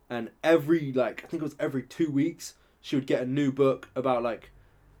 and every, like, I think it was every 2 weeks she would get a new book about like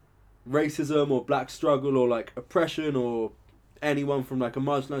racism or black struggle or like oppression or anyone from like a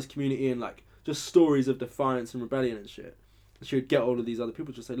marginalized community, and like just stories of defiance and rebellion and shit. And she would get all of these other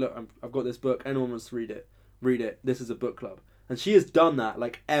people to say, look, I've got this book, anyone wants to read it, this is a book club. And she has done that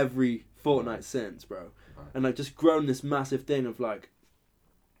like every fortnight since, bro. And like just grown this massive thing of like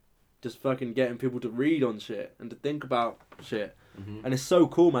just fucking getting people to read on shit and to think about shit. And it's so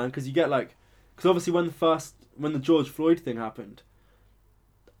cool, man, because you get like, because obviously when the George Floyd thing happened,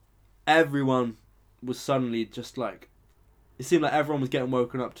 everyone was suddenly just like, it seemed like everyone was getting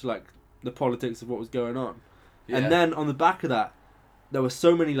woken up to like the politics of what was going on. And then on the back of that, there were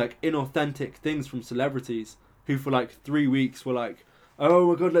so many like inauthentic things from celebrities who for like 3 weeks were like,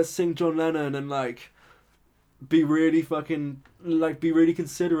 oh my god, let's sing John Lennon and like be really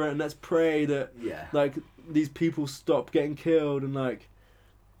considerate and let's pray that like these people stop getting killed and like,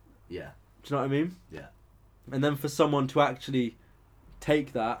 do you know what I mean? Yeah. And then for someone to actually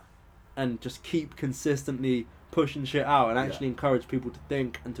take that and just keep consistently pushing shit out and actually encourage people to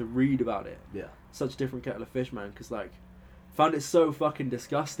think and to read about it. Yeah. Such a different kettle of fish, man. Because like, I found it so fucking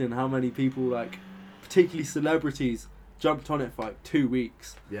disgusting how many people, like, particularly celebrities, jumped on it for like 2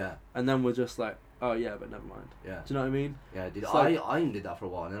 weeks. Yeah. And then were just like, oh yeah, but never mind. Yeah. Do you know what I mean? Yeah, dude. Like, I even did that for a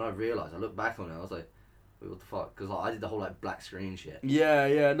while, and then I realised, I looked back on it, I was like, wait, what the fuck? Because like, I did the whole like black screen shit.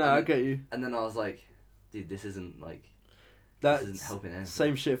 Yeah, no, I get you. And then I was like, dude, this isn't like, This isn't helping anything.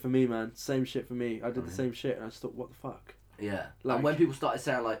 Same shit for me, man. Same shit for me. I did the same shit, and I just thought, what the fuck? Yeah. Like, and when people started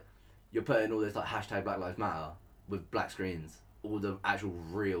saying like, you're putting all this like hashtag Black Lives Matter with black screens, all the actual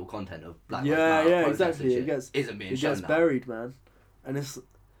real content of Black Lives Matter. Yeah, exactly. Isn't being it shown. Gets buried, man. And it's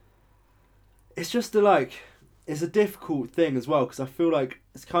just it's a difficult thing as well, because I feel like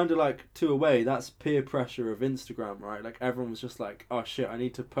it's kind of like, to a way, that's peer pressure of Instagram, right? Like everyone was just like, oh shit, I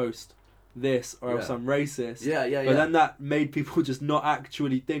need to post this or else I'm racist. Yeah. But then that made people just not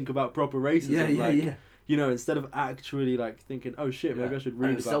actually think about proper racism. Yeah. You know, instead of actually like thinking, oh shit, maybe I should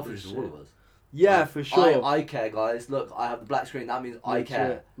read about selfish this as shit. all of us. Yeah, like, for sure. I care, guys. Look, I have the black screen. That means I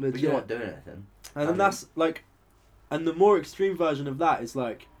care. Legit. But you're not doing anything. And then that's like, and the more extreme version of that is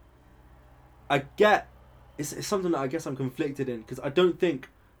like, I get, it's something that I guess I'm conflicted in, because I don't think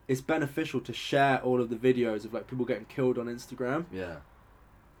it's beneficial to share all of the videos of like people getting killed on Instagram. Yeah.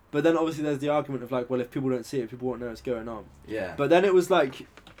 But then obviously there's the argument of like, well, if people don't see it, people won't know what's going on. Yeah. But then it was like,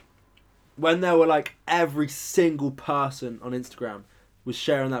 when there were like every single person on Instagram was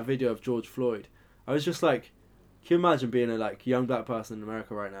sharing that video of George Floyd, I was just like, can you imagine being a like young black person in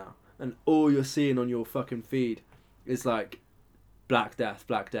America right now, and all you're seeing on your fucking feed is like black death,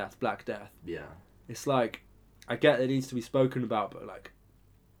 black death, black death. Yeah. It's like, I get it needs to be spoken about, but like,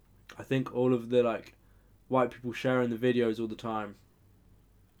 I think all of the like white people sharing the videos all the time,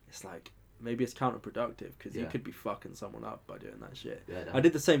 it's like, maybe it's counterproductive, because you could be fucking someone up by doing that shit. Yeah, I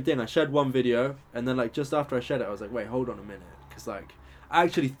did the same thing. I shared one video, and then like just after I shared it, I was like, wait, hold on a minute, because like I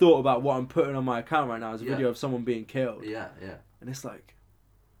actually thought about what I'm putting on my account right now as a video of someone being killed. Yeah. And it's like,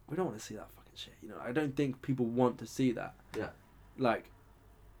 we don't want to see that fucking shit. You know, I don't think people want to see that. Yeah. Like,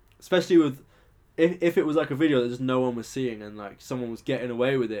 especially with if it was like a video that just no one was seeing and like someone was getting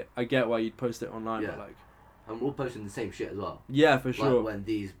away with it, I get why you'd post it online. Yeah. But like, And we're all posting the same shit as well. yeah, for sure. Like when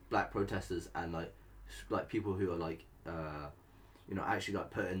these black protesters and like people who are like, you know, actually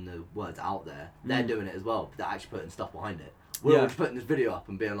like putting the words out there, they're doing it as well. But they're actually putting stuff behind it. We're all just putting this video up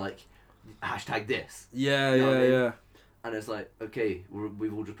and being like, hashtag this. Yeah, You know what I mean? yeah. And it's like, okay,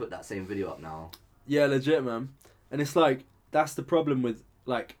 we've all just put that same video up now. Yeah, legit, man. And it's like, that's the problem with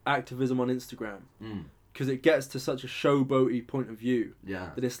like activism on Instagram. Because it gets to such a showboaty point of view.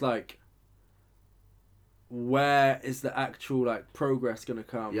 Yeah. That it's like, where is the actual like progress gonna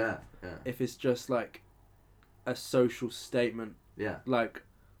come? Yeah. If it's just like a social statement. Yeah. Like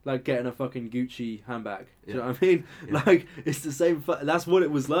getting a fucking Gucci handbag. Do you Yeah. know what I mean? Yeah. Like, it's the same. That's what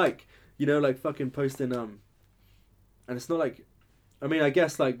it was like. You know, like fucking posting. And it's not like, I mean, I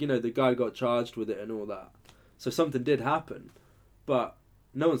guess like, you know, the guy got charged with it and all that, so something did happen, but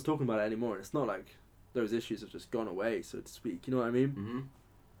no one's talking about it anymore. And it's not like those issues have just gone away, so to speak. You know what I mean? Mm-hmm.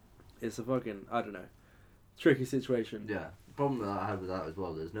 It's a fucking, I don't know, tricky situation. Yeah. The problem that I had with that as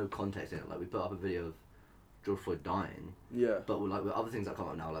well, there's no context in it. Like, we put up a video of George Floyd dying, Yeah. but with other things that come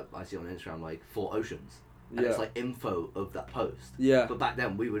up now, like I see on Instagram, like 4 Oceans, and Yeah. it's like info of that post. Yeah. But back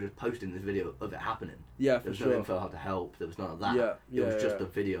then we were just posting this video of it happening. Yeah, There for was no sure. info how to help. There was none of that. Yeah, It was just yeah. a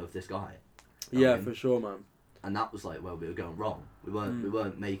video of this guy. Yeah, mean, for sure, man. And that was like where we were going wrong. We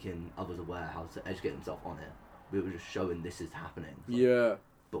weren't making others aware how to educate themselves on it. We were just showing this is happening. It's like, Yeah.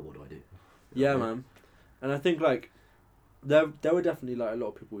 But what do I do? Yeah, man. And I think like there were definitely like a lot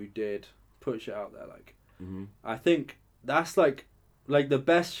of people who did put shit out there. Like, Mm-hmm. I think that's like the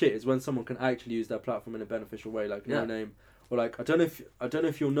best shit is when someone can actually use their platform in a beneficial way. Like, No Name, or like I don't know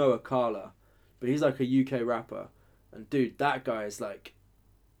if you'll know Akala, but he's like a UK rapper, and dude, that guy is like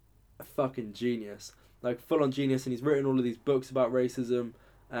a fucking genius, like full on genius, and he's written all of these books about racism.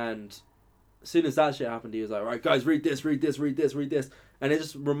 And as soon as that shit happened, he was like, right, guys, read this, and it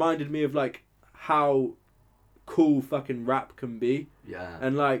just reminded me of like how cool fucking rap can be. Yeah.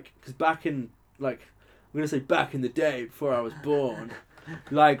 And like, because back in like, I'm gonna say back in the day before I was born,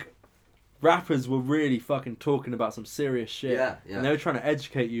 like, rappers were really fucking talking about some serious shit. Yeah. And they were trying to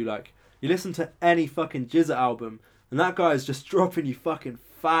educate you. Like, you listen to any fucking Jizza album, and that guy is just dropping you fucking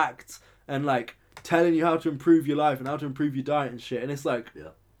facts and like telling you how to improve your life and how to improve your diet and shit. And it's like,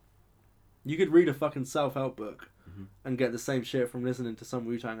 you could read a fucking self-help book and get the same shit from listening to some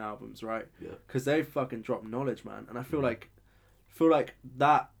Wu-Tang albums, right? Yeah. Because they fucking drop knowledge, man. And I feel like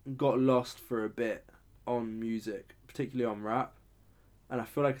that got lost for a bit on music, particularly on rap. And I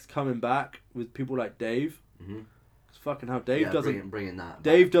feel like it's coming back with people like Dave. Mm-hmm. It's fucking how Dave doesn't... Bringing that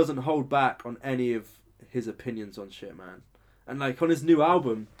Dave back. doesn't hold back on any of his opinions on shit, man. And like on his new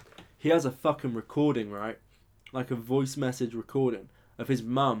album, he has a fucking recording, right? Like a voice message recording of his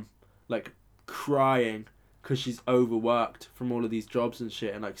mum, like crying because she's overworked from all of these jobs and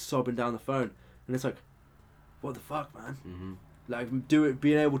shit, and like sobbing down the phone. And it's like, what the fuck, man? Mm-hmm. Like,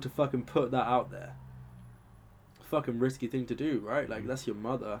 being able to fucking put that out there. Fucking risky thing to do, right? Like, that's your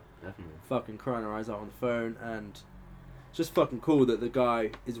mother. Definitely. Fucking crying her eyes out on the phone, and just fucking cool that the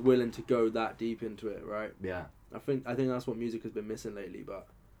guy is willing to go that deep into it, right? Yeah. I think that's what music has been missing lately, but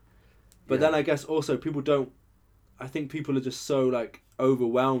Yeah. then I guess also people don't. I think people are just so like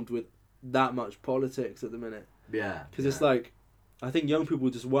overwhelmed with that much politics at the minute. Yeah. Because it's like, I think young people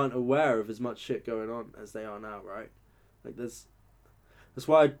just weren't aware of as much shit going on as they are now, right? Like that's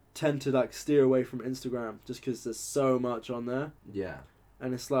why I tend to like steer away from Instagram, just because there's so much on there, Yeah.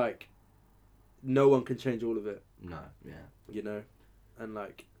 and it's like no one can change all of it, No. Yeah. you know, and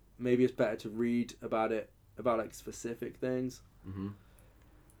like maybe it's better to read about it, about like specific things. Mm-hmm.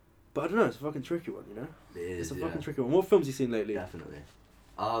 But I don't know, it's a fucking tricky one, you know. It is. It's a fucking tricky one. What films you seen lately? Definitely.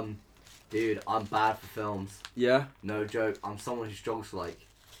 Dude, I'm bad for films. Yeah. No joke. I'm someone who struggles to like.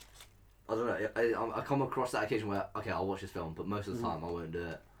 I don't know. I come across that occasion where I'll watch this film, but most of the time I won't do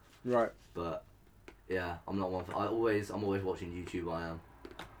it. Right. But yeah, I'm not one for. I'm always watching YouTube. I am.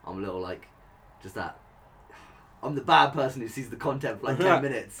 I'm a little like, just that. I'm the bad person who sees the content for like 10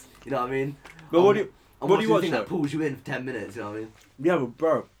 minutes. You know what I mean? But what do you watch thing though? that pulls you in for 10 minutes. You know what I mean? Yeah, but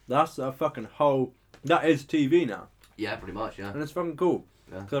bro, that's a fucking whole. That is TV now, Yeah, pretty much. Yeah. and it's fucking cool.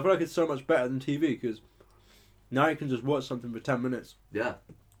 Yeah. Because I feel like it's so much better than TV. Because now you can just watch something for 10 minutes Yeah.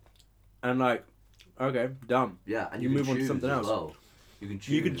 and like, okay, done. Yeah, and You you, move can on to choose something as else. well. You can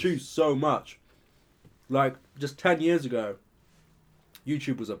choose. You can choose so much. Like just 10 years ago,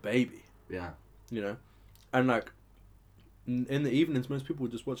 YouTube was a baby, Yeah. you know, and like in the evenings, most people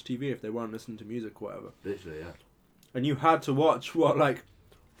would just watch TV if they weren't listening to music or whatever. Literally, yeah. And you had to watch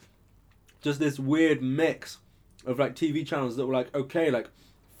just this weird mix of like TV channels that were like, okay, like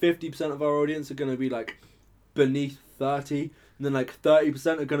 50% of our audience are going to be like beneath 30, and then like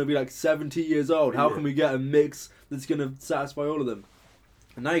 30% are going to be like 70 years old. How can we get a mix that's going to satisfy all of them?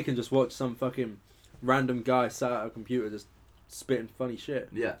 And now you can just watch some fucking random guy sat at a computer just spitting funny shit.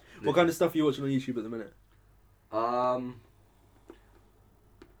 Yeah. What kind of stuff are you watching on YouTube at the minute?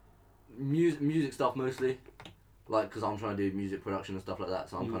 Music stuff mostly, like because I'm trying to do music production and stuff like that,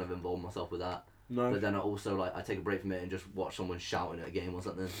 so I'm kind of involved myself with that. No. But then I also like I take a break from it and just watch someone shouting at a game or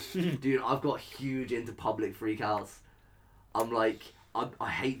something. Dude, I've got huge into public freakouts. I'm like I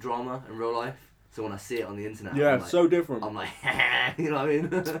hate drama in real life, so when I see it on the internet, yeah, I'm like, so different. I'm like, you know what I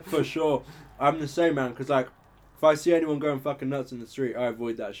mean? For sure, I'm the same, man. Because like, if I see anyone going fucking nuts in the street, I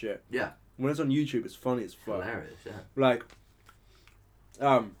avoid that shit. Yeah. When it's on YouTube, it's funny as fuck. Hilarious, yeah. Like,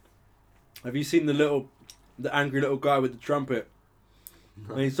 have you seen the angry little guy with the trumpet?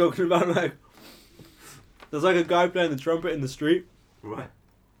 No. And he's talking about like, there's like a guy playing the trumpet in the street, Right.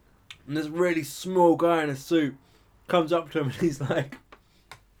 and this really small guy in a suit comes up to him and he's like,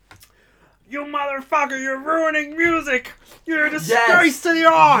 "You motherfucker, you're ruining music! You're a disgrace to the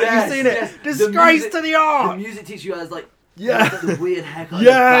art!" Yes, You've seen it? yes. Disgrace to the art! The music teacher has like, Yeah. the weird haircut.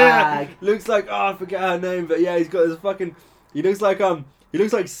 Yeah, Bag. looks like I forget her name, but yeah, he's got this fucking. He looks like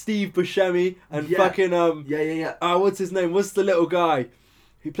Steve Buscemi and fucking Yeah. what's his name? What's the little guy?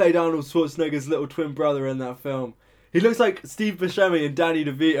 He played Arnold Schwarzenegger's little twin brother in that film. He looks like Steve Buscemi and Danny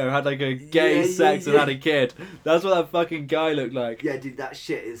DeVito had like a gay sex and had a kid. That's what that fucking guy looked like. Yeah, dude, that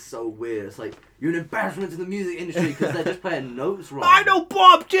shit is so weird. It's like you're an embarrassment to the music industry because they're just playing notes wrong. I know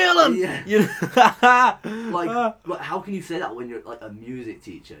Bob Dylan. Yeah. You know? like, how can you say that when you're like a music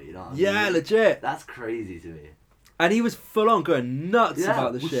teacher? You know? What I Yeah, mean? legit. That's crazy to me. And he was full on going nuts Yeah,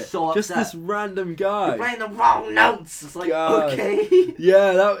 about the was shit. so Just upset. this random guy. You're playing the wrong notes. It's like God. okay.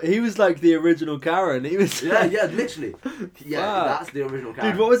 Yeah, he was like the original Karen. He was. Yeah, literally. Yeah, Fuck. that's the original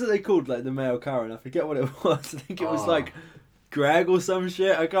Karen. Dude, what was it they called, like, the male Karen? I forget what it was. I think it was, like, Greg or some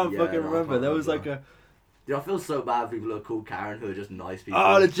shit. I can't fucking remember. There was, like, a... Dude, I feel so bad for people who are called Karen who are just nice people.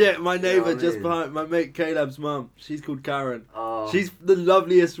 Oh, legit. My You know neighbour what I just mean? behind... My mate Caleb's mum. She's called Karen. Oh. She's the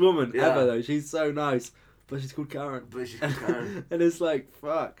loveliest woman Yeah. ever, though. She's so nice. But she's called Karen. But she's called Karen. And it's like,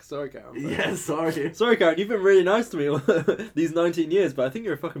 fuck. Sorry, Karen. But... Yeah, sorry. Sorry, Karen. You've been really nice to me these 19 years, but I think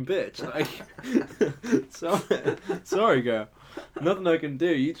you're a fucking bitch. Like... Sorry, girl. Nothing I can do.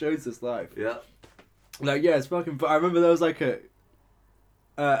 You chose this life. Yeah. Like, yeah, it's fucking... But I remember there was like a...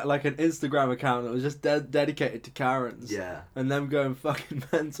 like an Instagram account that was just dedicated to Karens. Yeah. And them going fucking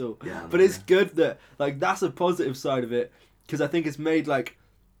mental. Yeah, but it's good that, like, that's a positive side of it. Because I think it's made, like,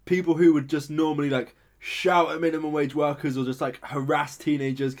 people who would just normally, like, shout at minimum wage workers or just, like, harass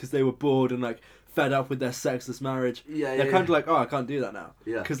teenagers because they were bored and, like, fed up with their sexless marriage. Yeah, They're kind of like, oh, I can't do that now.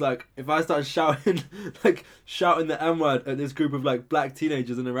 Yeah. Because, like, if I start shouting the M-word at this group of, like, black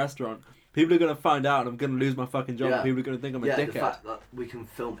teenagers in a restaurant... People are going to find out and I'm going to lose my fucking job. Yeah. And people are going to think I'm a dickhead. The fact that we can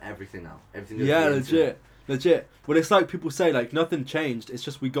film everything now. Everything goes Yeah, to the internet. legit. Well, it's like people say, like, nothing changed. It's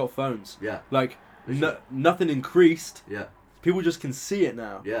just we got phones. Yeah. Like, nothing increased. Yeah. People just can see it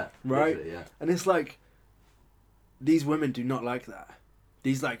now. Yeah. Right? Literally, yeah. And it's like, these women do not like that.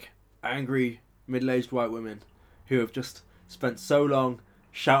 These, like, angry, middle-aged white women who have just spent so long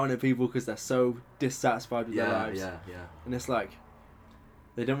shouting at people because they're so dissatisfied with their lives. Yeah. And it's like,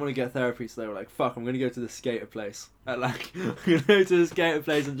 they don't want to get therapy, so they were like, fuck, I'm going to go to the skater place. I'm going to go to the skater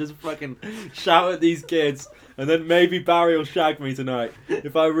place and just fucking shout at these kids. And then maybe Barry will shag me tonight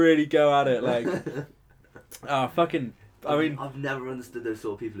if I really go at it. Like, fucking, I mean... I've never understood those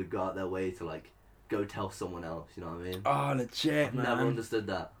sort of people who go out their way to, like, go tell someone else, you know what I mean? Oh, legit, I've man. never understood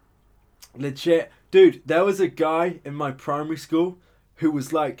that. Legit. Dude, there was a guy in my primary school who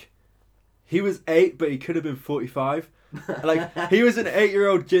was like... He was 8, but he could have been 45. Like, he was an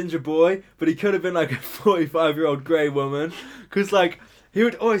 8-year-old ginger boy, but he could have been like a 45-year-old grey woman. Because, like, he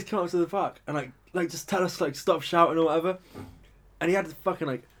would always come up to the park and, like just tell us, like, stop shouting or whatever. And he had to fucking,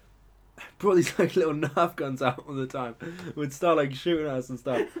 like, brought these, like, little Nerf guns out all the time. Would start, like, shooting at us and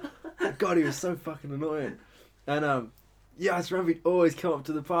stuff. God, he was so fucking annoying. And, yeah, I just remember he'd always come up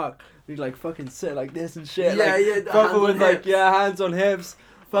to the park. And he'd, like, fucking sit like this and shit. Yeah, like, yeah. proper with, like, hands on hips.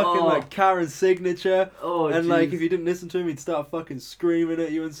 Fucking, like, Karen's signature. Oh, and, geez. like, if you didn't listen to him, he'd start fucking screaming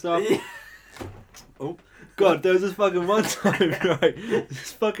at you and stuff. Yeah. Oh, God, there was this fucking one time, right?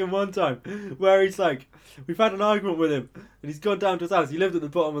 This fucking one time where he's like, we've had an argument with him, and he's gone down to his house. He lived at the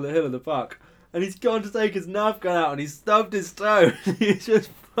bottom of the hill of the park. And he's gone to take his Nerf gun out, and he's stubbed his toe. He's just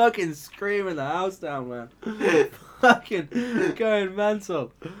fucking screaming the house down, man. Fucking going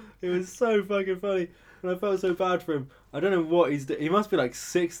mental. It was so fucking funny. And I felt so bad for him. I don't know what he's doing. He must be like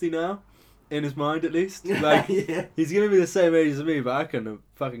 60 now. in his mind at least. Like, yeah. he's gonna be the same age as me, but I can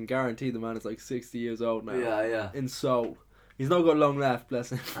fucking guarantee the man is like 60 years old now. Yeah. In soul. He's not got long left,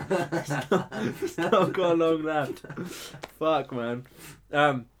 bless him. he's not got long left. Fuck, man.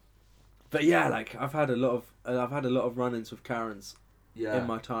 But yeah, like I've had a lot of run-ins with Karens in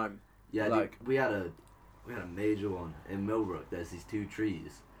my time. Yeah, like dude, we had a major one in Millbrook. There's these 2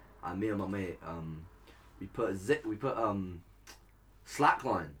 trees, and me and my mate, we put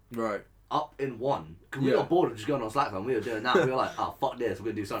slackline right up in one. Cause we got bored of just going on slackline. We were doing that. We were like, oh fuck this, we're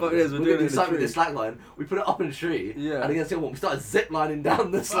gonna do something. Fuck this, we're gonna doing do something with this slackline. We put it up in a tree. Yeah. And against the other one, we started ziplining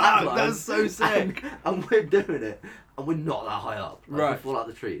down the slackline. That's so sick. And we're doing it, and we're not that high up. Like, right. We fall out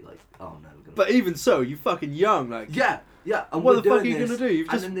the tree. Like, oh no. We're gonna... But even so, you fucking young, like. Yeah. And what the fuck are you gonna do? You've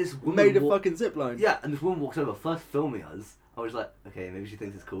just made a fucking zipline. Yeah, and this woman walks over, first filming us. I was like, okay, maybe she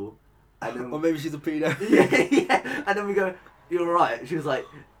thinks it's cool. And then, or maybe she's a pedo. yeah. And then we go, you're alright. She was like,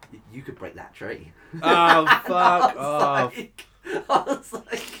 you could break that tree. Oh, fuck off. I was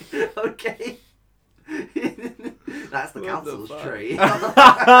like, okay. That's the council's tree.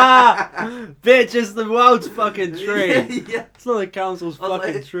 Bitch, it's the world's fucking tree. Yeah. It's not the council's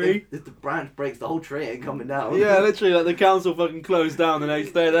fucking like, tree. If the branch breaks, the whole tree ain't coming down. Yeah, literally, like the council fucking closed down the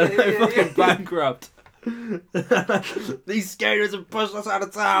next day. They're fucking bankrupt. These skaters have pushed us out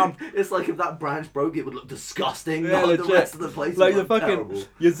of town. It's like if that branch broke, it would look disgusting. Yeah, The rest of the place like would the look fucking terrible.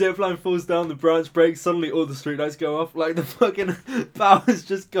 your zipline falls down, the branch breaks, suddenly all the streetlights go off. Like the fucking power's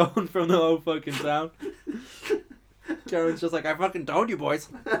just gone from the whole fucking town. Karen's just like, I fucking told you, boys.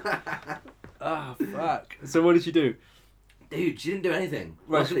 Ah, fuck. So what did you do? Dude, she didn't do anything.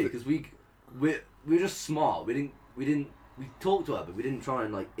 Right, Luckily, because we were just smart. We talked to her, but we didn't try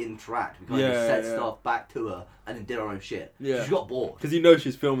and like interact. We kind of just said stuff back to her and then did our own shit. Yeah. So she got bored. Because you know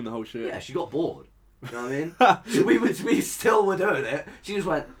she's filming the whole shit. Yeah, she got bored. You know what I mean? we still were doing it. She just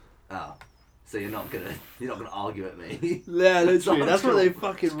went, oh, so you're not gonna argue at me. Yeah, literally. That's what they just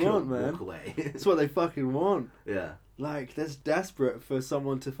fucking want, man. Walk away. That's what they fucking want. Yeah. Like, they're desperate for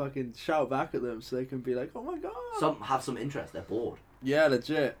someone to fucking shout back at them so they can be like, oh my god. Some have some interest. They're bored. Yeah,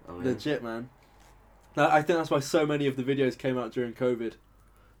 legit. I mean, legit, man. I think that's why so many of the videos came out during COVID.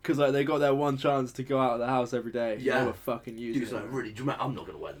 Because like, they got their one chance to go out of the house every day. Yeah. They were fucking using do something really dramatic. I'm not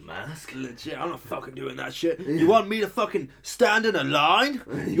going to wear the mask. Legit, I'm not fucking doing that shit. Yeah. You want me to fucking stand in a line?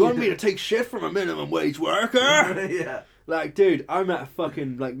 You want me to take shit from a minimum wage worker? Yeah. Like, dude, I met a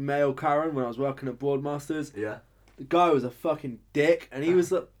fucking like male Karen when I was working at Boardmasters. Yeah. The guy was a fucking dick, and he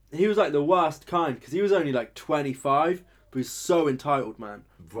was like the worst kind because he was only like 25, but he's so entitled, man.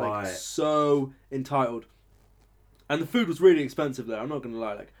 Right. Like, so entitled. And the food was really expensive there. I'm not gonna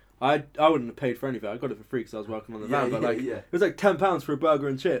lie. Like, I wouldn't have paid for anything. I got it for free because I was working on the van. But like, it was like £10 for a burger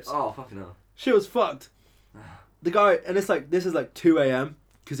and chips. Oh fucking hell. Shit was fucked. The guy, and it's like, this is like 2 a.m.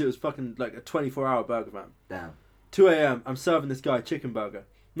 because it was fucking like a 24-hour burger van. Damn. 2 a.m. I'm serving this guy a chicken burger.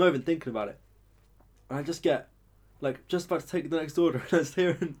 Not even thinking about it. And I just get, like, just about to take the next order, and I just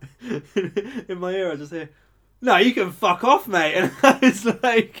hear in my ear, I just hear, no, you can fuck off, mate. And it's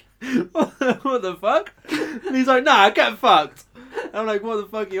like, what the fuck? And he's like, nah, get fucked. And I'm like, what the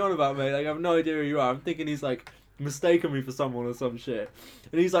fuck are you on about, mate? Like, I have no idea who you are. I'm thinking he's like mistaken me for someone or some shit.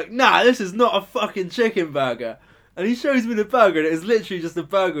 And he's like, nah, this is not a fucking chicken burger. And he shows me the burger, and it is literally just a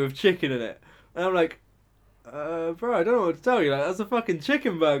burger with chicken in it. And I'm like, bro, I don't know what to tell you. Like, that's a fucking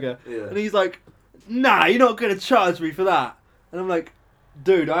chicken burger. Yeah. And he's like, nah, you're not going to charge me for that. And I'm like,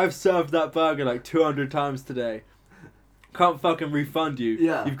 dude, I've served that burger like 200 times today. Can't fucking refund you.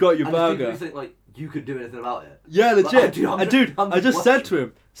 Yeah. You've got your and burger. You think like you could do anything about it. Yeah, legit. Like, I just said to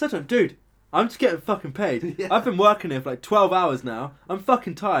him, dude, I'm just getting fucking paid. Yeah. I've been working here for like 12 hours now. I'm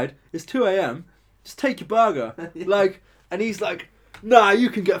fucking tired. It's 2 a.m. Just take your burger. Yeah. Like, and he's like, nah, you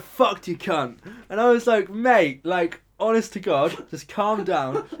can get fucked, you cunt. And I was like, mate, like, honest to God, just calm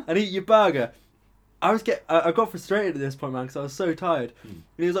down and eat your burger. I got frustrated at this point, man, because I was so tired. And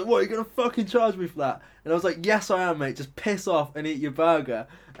he was like, what, are you going to fucking charge me for that? And I was like, yes, I am, mate. Just piss off and eat your burger.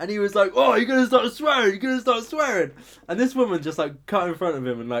 And he was like, oh, you're going to start swearing. You're going to start swearing. And this woman just, like, cut in front of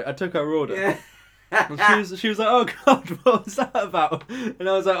him and, like, I took her order. Yeah. And she was like, oh, God, what was that about? And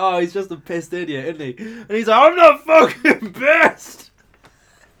I was like, oh, he's just a pissed idiot, isn't he? And he's like, I'm not fucking pissed.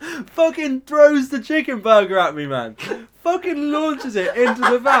 Fucking throws the chicken burger at me, man. Fucking launches it into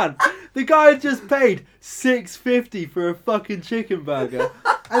the van. The guy had just paid $6.50 for a fucking chicken burger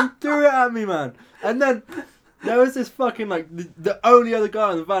and threw it at me, man. And then there was this fucking, like, the only other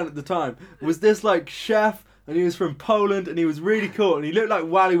guy in the van at the time was this, like, chef and he was from Poland, and he was really cool, and he looked like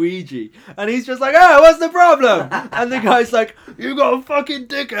Waluigi, and he's just like, oh, what's the problem? And the guy's like, you got a fucking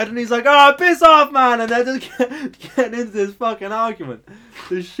dickhead, and he's like, oh, piss off, man, and they're just getting into this fucking argument.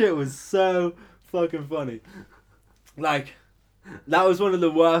 This shit was so fucking funny. Like, that was one of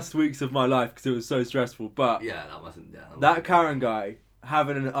the worst weeks of my life because it was so stressful, but Yeah, that wasn't. Yeah, that Karen guy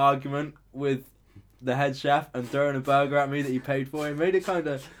having an argument with the head chef and throwing a burger at me that he paid for, he made it kind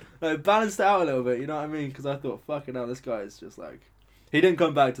of like, balanced it out a little bit, you know what I mean? Because I thought, fucking hell, this guy is just like... He didn't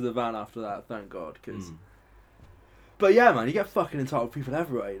come back to the van after that, thank God. Cause... But yeah, man, you get fucking entitled people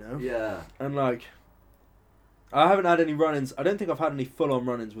everywhere, you know? Yeah. And like, I haven't had any run-ins. I don't think I've had any full-on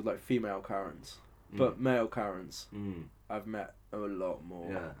run-ins with like female Karens. But male Karens, I've met a lot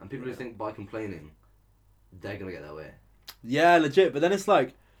more. Yeah, and people who think by complaining, they're going to get their way. Yeah, legit. But then it's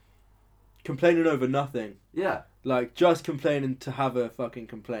like, complaining over nothing. Yeah. Like, just complaining to have a fucking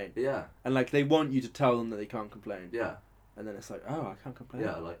complaint. Yeah. And, like, they want you to tell them that they can't complain. Yeah. And then it's like, oh, I can't complain.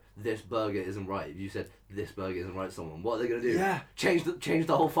 Yeah, like, this burger isn't right. If you said, this burger isn't right to someone, what are they going to do? Yeah. Change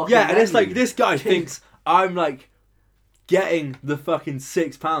the whole fucking Yeah, and it's menu. like, this guy thinks I'm, like, getting the fucking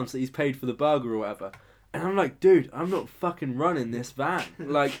 £6 that he's paid for the burger or whatever. And I'm like, dude, I'm not fucking running this van.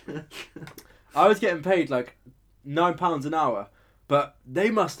 Like, I was getting paid, like, £9 an hour. But they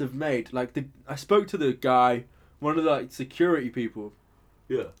must have made, like, I spoke to the guy, one of the, like, security people.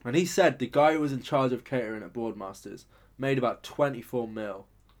 Yeah. And he said the guy who was in charge of catering at Boardmasters made about 24 mil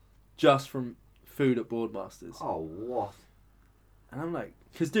just from food at Boardmasters. Oh, what? And I'm like,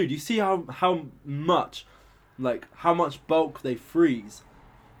 because, dude, you see how much, like, how much bulk they freeze.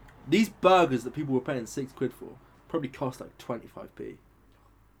 These burgers that people were paying £6 for probably cost, like, 25p.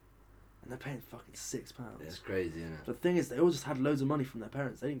 And they're paying fucking £6. It's crazy, isn't it? The thing is, they all just had loads of money from their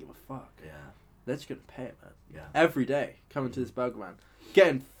parents. They didn't give a fuck. Yeah. They're just gonna pay it, man. Yeah. Every day, coming to this burger man,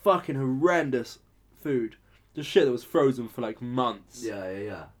 getting fucking horrendous food, just shit that was frozen for like months.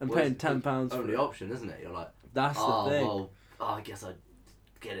 Yeah. And paying £10 for only it. option, isn't it? You're like, That's the thing. Well, I guess I'd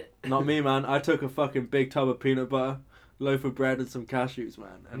get it. Not me, man. I took a fucking big tub of peanut butter, loaf of bread, and some cashews,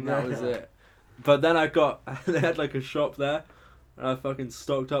 man, and that was it. But then they had like a shop there, and I fucking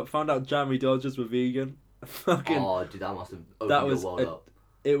stocked up. Found out Jammy Dodgers were vegan. Fucking. Oh, dude, that must have opened That your was world up.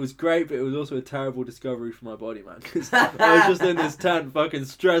 It was great, but it was also a terrible discovery for my body, man. Because I was just in this tent, fucking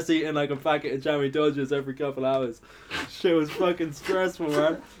stress eating like a packet of Jammy Dodgers every couple hours. Shit was fucking stressful,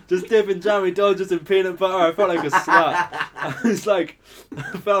 man. Just dipping Jammy Dodgers in peanut butter, I felt like a slut. I was like,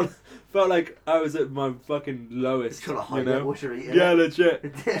 I felt like I was at my fucking lowest. Trying to hide you know? what you're eating. Yeah, legit.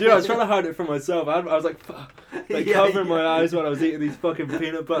 Dude, I was trying to hide it from myself. I was like, covering my eyes while I was eating these fucking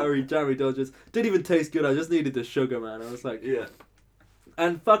peanut buttery Jammy Dodgers. Didn't even taste good. I just needed the sugar, man. I was like, Yeah.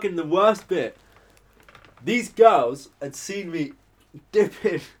 And fucking the worst bit, these girls had seen me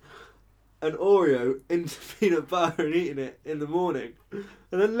dipping an Oreo into peanut butter and eating it in the morning.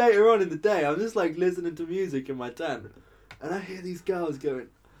 And then later on in the day, I'm just like listening to music in my tent. And I hear these girls going,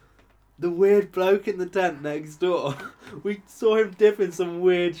 the weird bloke in the tent next door, we saw him dipping some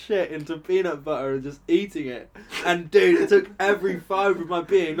weird shit into peanut butter and just eating it. And dude, it took every fibre of my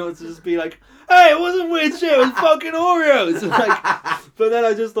being not to just be like, hey, it wasn't weird shit, it was fucking Oreos. Like, but then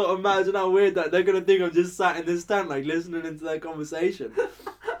I just thought, imagine how weird that they're gonna think I'm just sat in this tent like listening into their conversation.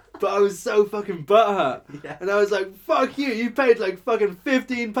 But I was so fucking butthurt. Yeah. And I was like, fuck you, you paid like fucking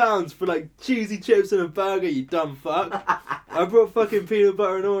 £15 for like cheesy chips and a burger, you dumb fuck. I brought fucking peanut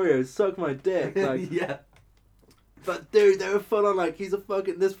butter and Oreos, suck my dick. Like, Yeah. But dude, they were full on like, he's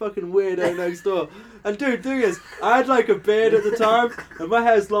this fucking weirdo next door. And dude, thing is, I had like a beard at the time, and my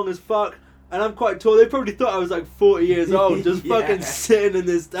hair's long as fuck. And I'm quite tall. They probably thought I was like 40 years old, just Yeah. fucking sitting in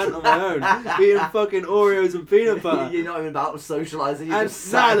this tent on my own, eating fucking Oreos and peanut butter. You're not even about socialising. You're And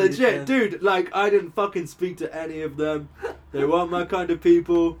just nah, sat in your legit, tent. dude, like, I didn't fucking speak to any of them. They weren't my kind of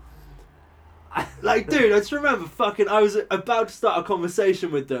people. Like, dude, I just remember fucking, I was about to start a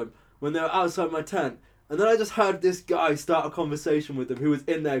conversation with them when they were outside my tent. And then I just heard this guy start a conversation with them who was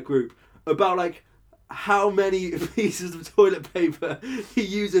in their group about, like, how many pieces of toilet paper he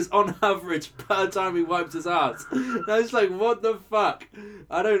uses on average per time he wipes his ass. And I was like, what the fuck?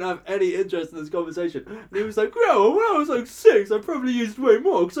 I don't have any interest in this conversation. And he was like, yeah, well, when I was like 6, I probably used way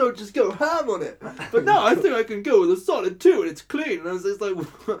more because I would just go ham on it. But now I think I can go with a solid 2 and it's clean. And I was just like,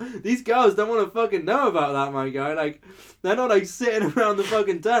 these girls don't want to fucking know about that, my guy. Like, they're not like sitting around the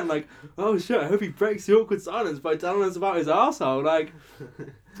fucking tent like, oh shit, I hope he breaks the awkward silence by telling us about his arsehole. Like,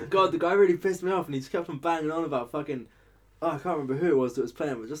 God, the guy really pissed me off, and he just kept on banging on about fucking, oh, I can't remember who it was that was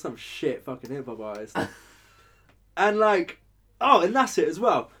playing, but just some shit fucking hip hop artist. And like, oh, and that's it as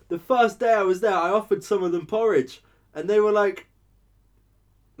well. The first day I was there, I offered some of them porridge, and they were like,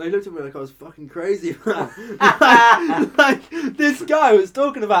 They looked at me like I was fucking crazy, man. Like, this guy was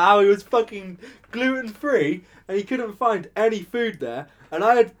talking about how he was fucking gluten-free and he couldn't find any food there. And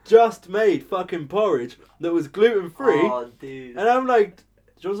I had just made fucking porridge that was gluten-free. Oh, dude. And I'm like, do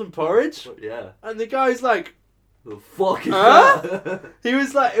you want some porridge? Yeah. And the guy's like, The fuck is Huh? that? he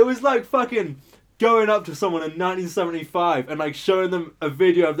was like, it was like fucking going up to someone in 1975 and like showing them a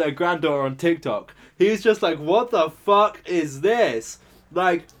video of their granddaughter on TikTok. He was just like, what the fuck is this?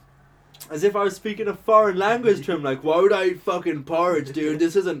 Like, as if I was speaking a foreign language to him. Like, why would I eat fucking porridge, dude?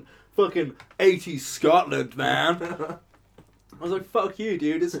 This isn't fucking 80s Scotland, man. I was like, fuck you,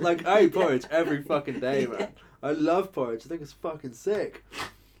 dude. It's like, I eat porridge every fucking day, man. I love porridge. I think it's fucking sick.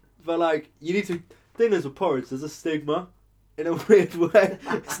 But like, you need to... Thing is with porridge, there's a stigma. In a weird way.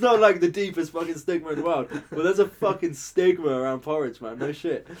 It's not like the deepest fucking stigma in the world. But there's a fucking stigma around porridge, man. No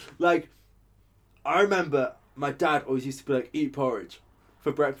shit. Like, I remember my dad always used to be like, eat porridge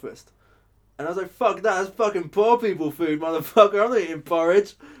for breakfast. And I was like, fuck that, that's fucking poor people food, motherfucker. I'm not eating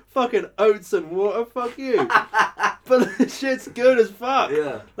porridge. Fucking oats and water, fuck you. But the shit's good as fuck.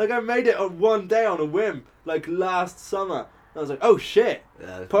 Yeah. Like, I made it on one day on a whim, like last summer. And I was like, oh shit.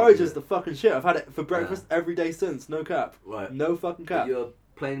 Yeah, Porridge is the fucking shit. I've had it for breakfast every day since, no cap. Right. No fucking cap. You're a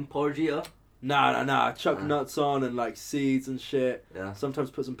plain porridge eater? Nah. I chuck nuts on and like seeds and shit. Yeah. Sometimes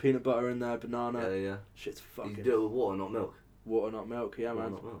put some peanut butter in there, banana. Yeah. Shit's fucking... You do it with water, not milk. Water, not milk, yeah, Water,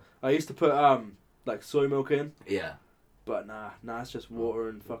 man. not milk. I used to put like soy milk in, Yeah. but nah, it's just water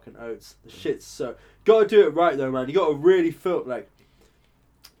and fucking oats. The shit's so... Gotta do it right though, man. You gotta really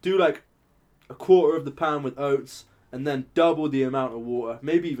do like a quarter of the pound with oats and then double the amount of water,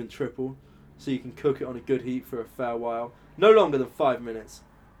 maybe even triple, so you can cook it on a good heat for a fair while. No longer than 5 minutes.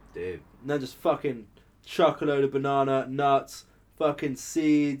 Dude. And then just fucking chuck a load of banana, nuts, fucking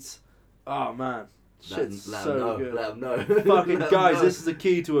seeds. Oh man. Shit's so good. Let them know. Fucking guys, this is the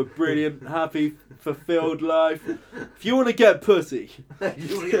key to a brilliant, happy, fulfilled life. If you want to get pussy,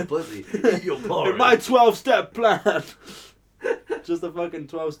 you want to get pussy, eat your porridge. in my 12-step plan. Just a fucking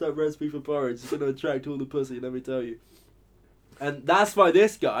 12-step recipe for porridge. It's going to attract all the pussy, let me tell you. And that's why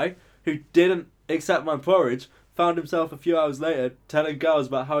this guy, who didn't accept my porridge, found himself a few hours later telling girls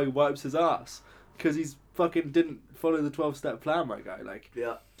about how he wipes his ass. Because he's fucking didn't follow the 12-step plan, my guy. Like,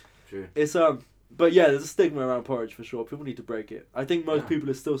 yeah, true. It's, but yeah, there's a stigma around porridge for sure. People need to break it. I think most people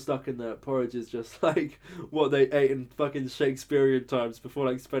are still stuck in the porridge is just like what they ate in fucking Shakespearean times before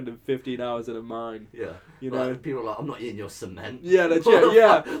like spending 15 hours in a mine. Yeah. You like, know? People are like, I'm not eating your cement. Yeah, legit,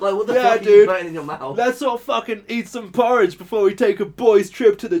 yeah. Like, what the yeah, fuck dude. are you putting in your mouth? Let's all fucking eat some porridge before we take a boys'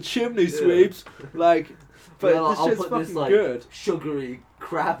 trip to the chimney sweeps. Like, but like, this I'll shit's put fucking this, like, good. Sugary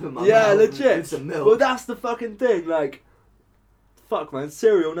crap in my mouth. Yeah, legit. With some milk. Well, that's the fucking thing. Like, fuck, man,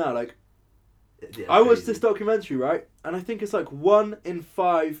 cereal now, like, Yeah, I watched crazy. this documentary, right? And I think it's like 1 in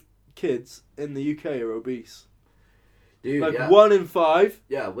 5 kids in the UK are obese. Dude, Like yeah. 1 in 5.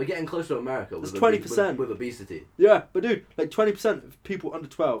 Yeah, we're getting close to America with, That's 20%. with obesity. Yeah, but dude, like 20% of people under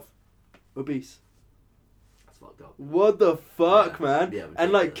 12 obese. That's fucked up. What the fuck, Yeah. man? Yeah, we And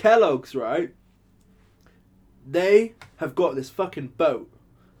can't like do that. Kellogg's, right? They have got this fucking boat,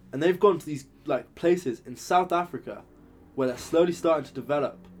 and they've gone to these like places in South Africa where they're slowly starting to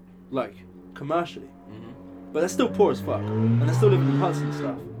develop, like commercially. Mm-hmm. But they're still poor as fuck, and they're still living in huts and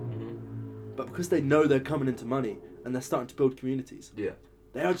stuff. Mm-hmm. But because they know they're coming into money and they're starting to build communities, Yeah.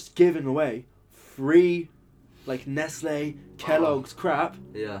 they are just giving away free, like Nestle, Kellogg's crap,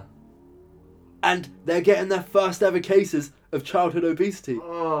 Yeah. and they're getting their first ever cases of childhood obesity.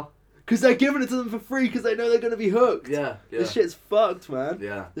 Oh. Because they're giving it to them for free because they know they're going to be hooked. Yeah. This shit's fucked, man.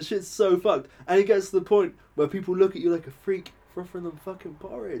 Yeah. This shit's so fucked. And it gets to the point where people look at you like a freak for offering them fucking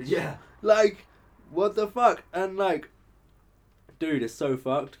porridge. Yeah. Like, what the fuck? And like, dude, it's so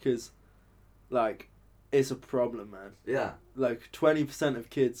fucked because, like, it's a problem, man. Yeah. Like, 20% of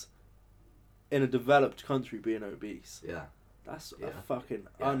kids in a developed country being obese. Yeah. That's Yeah. a fucking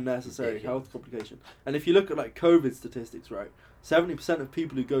Yeah. unnecessary Ridiculous. health complication. And if you look at like COVID statistics, right, 70% of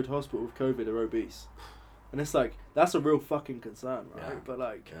people who go to hospital with COVID are obese. And it's like, that's a real fucking concern, right? Yeah. But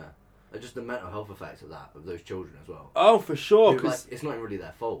like... Yeah. And just the mental health effects of that, of those children as well. Oh, for sure, Dude, like, because... it's not even really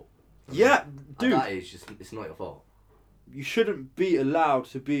their fault. yeah, dude, At that age, it's not your fault. you shouldn't be allowed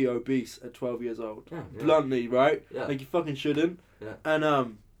to be obese at 12 years old. Yeah. Bluntly, right? Yeah. Like, you fucking shouldn't. Yeah.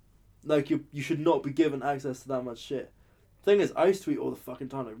 And, like, you should not be given access to that much shit. Thing is, I used to eat all the fucking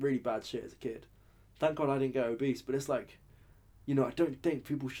time, like, really bad shit as a kid. Thank God I didn't get obese, but it's like, you know, I don't think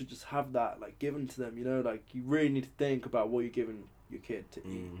people should just have that, like, given to them, you know? Like, you really need to think about what you're giving your kid to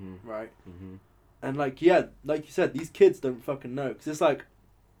eat, Mm-hmm. right? Mm-hmm. And, like, yeah, like you said, these kids don't fucking know. Because it's like,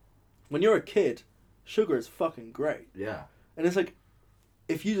 when you're a kid, sugar is fucking great. Yeah. And it's like,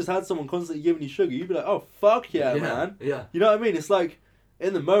 if you just had someone constantly giving you sugar, you'd be like, oh, fuck yeah, man. Yeah. You know what I mean? It's like,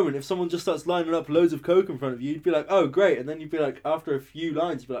 in the moment, if someone just starts lining up loads of Coke in front of you, you'd be like, oh, great. And then you'd be like, after a few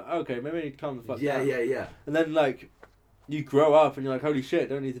lines, you'd be like, okay, maybe I need to calm the fuck down. Yeah. And then, like, you grow up and you're like, holy shit,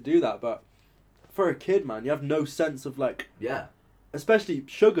 don't need to do that. But for a kid, man, you have no sense of, like... Yeah. Especially,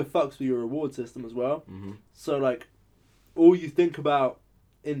 sugar fucks with your reward system as well. Mm-hmm. So, like, all you think about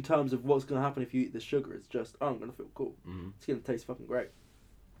in terms of what's going to happen if you eat this sugar is just, oh, I'm going to feel cool. Mm-hmm. It's going to taste fucking great.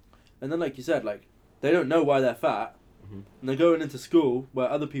 And then, like you said, like, they don't know why they're fat. Mm-hmm. And they're going into school where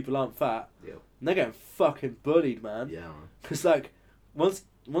other people aren't fat. Yep. And they're getting fucking bullied, man. Yeah, man. Because, like, once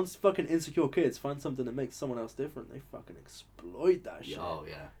fucking insecure kids find something that makes someone else different, they fucking exploit that shit. Oh,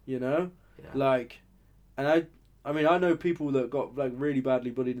 yeah. You know? Yeah. Like, and I mean, I know people that got, like, really badly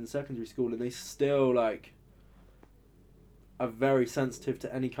bullied in secondary school and they still, like, are very sensitive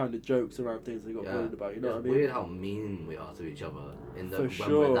to any kind of jokes around things they got bullied about, you know what I mean? It's weird how mean we are to each other when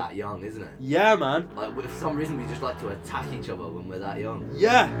sure. we're that young, isn't it? Yeah, man. Like, for some reason, we just like to attack each other when we're that young.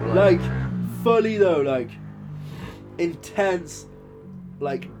 Yeah, We're like, fully, though, like, intense,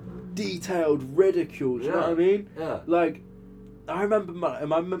 like, detailed ridicule, do you know what I mean? Yeah. Like, I remember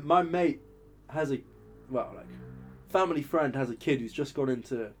my mate has family friend has a kid who's just gone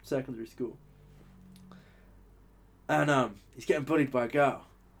into secondary school. And he's getting bullied by a girl.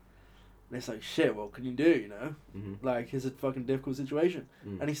 And it's like, shit, what can you do, you know? Mm-hmm. Like, it's a fucking difficult situation.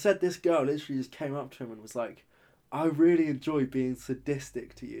 Mm. And he said this girl literally just came up to him and was like, I really enjoy being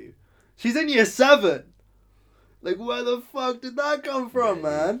sadistic to you. She's in year 7! Like, where the fuck did that come from,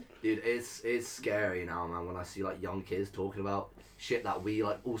 man? Dude, it's scary now, man, when I see, like, young kids talking about shit that we,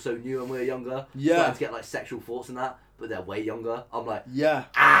 like, also knew when we were younger. Yeah. Starting to get, like, sexual thoughts and that, but they're way younger. I'm like... Yeah.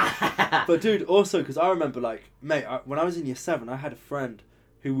 Ah! But, dude, also, because I remember, like, mate, when I was in year 7, I had a friend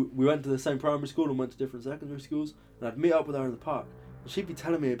who we went to the same primary school and went to different secondary schools, and I'd meet up with her in the park, and she'd be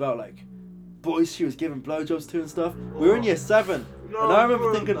telling me about, like, boys she was giving blowjobs to and stuff. We were in year 7, and I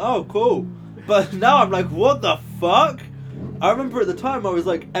remember thinking, oh, cool. But now I'm like, what the fuck? I remember at the time I was,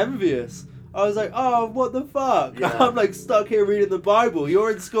 like, envious. I was like, oh, what the fuck? Yeah. I'm, like, stuck here reading the Bible.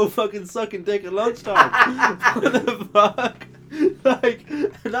 You're in school fucking sucking dick at lunchtime. What the fuck?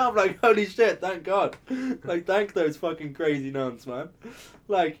 Like, now I'm like, holy shit, thank God. Like, thank those fucking crazy nuns, man.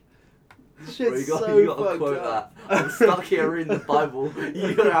 Like, shit's Bro, so you gotta fucked quote up. that. I'm stuck here reading the Bible.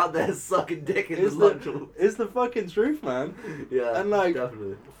 You're out there sucking dick in the lunchroom. It's the fucking truth, man. Yeah, And, like,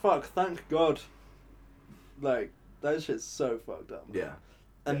 definitely. fuck, thank God. Like, that shit's so fucked up. Yeah.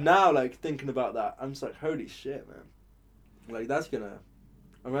 And now, like, thinking about that, I'm just like, holy shit, man. Like, that's gonna...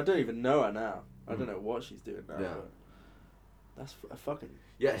 I mean, I don't even know her now. I don't know what she's doing now. Yeah. But that's a fucking...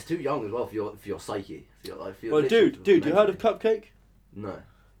 Yeah, it's too young as well for your psyche. For your, like, for your Well, dude, you heard of Cupcake? No.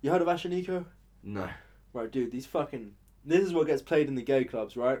 You heard of Ashaniko? No. Right, dude, these fucking... This is what gets played in the gay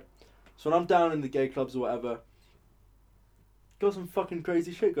clubs, right? So when I'm down in the gay clubs or whatever, got some fucking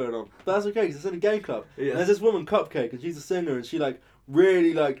crazy shit going on. But that's okay, because it's in a gay club. Yeah. And there's this woman, Cupcake, and she's a singer, and she, like,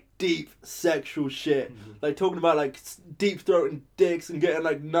 really, like, deep sexual shit. Mm-hmm. Like, talking about, like, deep throating dicks and getting,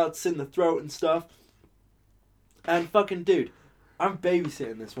 like, nuts in the throat and stuff. And fucking, dude, I'm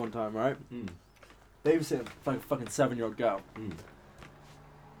babysitting this one time, right? Mm. Babysitting like a fucking 7-year-old girl. Mm.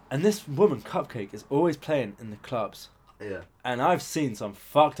 And this woman, Cupcake, is always playing in the clubs. Yeah. And I've seen some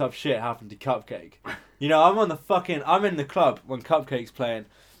fucked up shit happen to Cupcake. You know, I'm in the club when Cupcake's playing.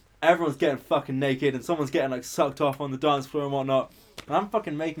 Everyone's getting fucking naked and someone's getting, like, sucked off on the dance floor and whatnot. And I'm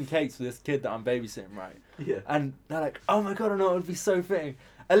fucking making cakes for this kid that I'm babysitting, right? Yeah. And they're like, oh my God, I know it would be so fitting.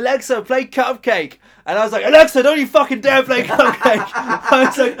 Alexa, play Cupcake. And I was like, Alexa, don't you fucking dare play Cupcake. I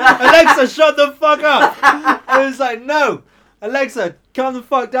was like, Alexa, shut the fuck up. I was like, no. Alexa, calm the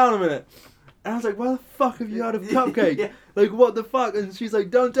fuck down a minute. And I was like, why the fuck have you heard of Cupcake? Yeah. Like, what the fuck? And she's like,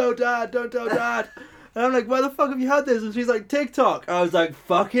 don't tell Dad, don't tell Dad. And I'm like, why the fuck have you had this? And she's like, TikTok. I was like,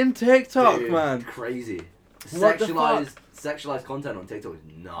 fucking TikTok, Dude, man. Crazy. What the fuck? Sexualized content on TikTok is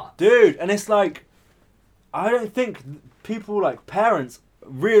nuts. Dude, and it's like, I don't think people, like, parents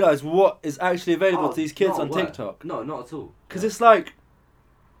realise what is actually available to these kids on TikTok. No, not at all. Because it's like,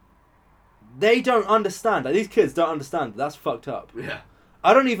 they don't understand. Like, these kids don't understand. That's fucked up. Yeah.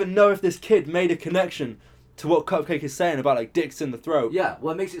 I don't even know if this kid made a connection to what Cupcake is saying about, like, dicks in the throat. Yeah,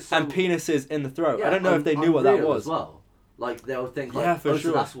 well, it makes it so... And penises in the throat. Yeah, I don't know if they knew what that unreal was. As well. Like, they'll think, like, Yeah, for so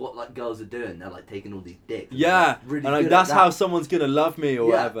sure. that's what, like, girls are doing. They're, like, taking all these dicks. Yeah, Really and, like, good that's at how that. someone's gonna love me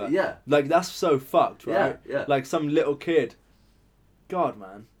or Yeah, whatever. yeah. Like, that's so fucked, right? Yeah. Like, some little kid. God,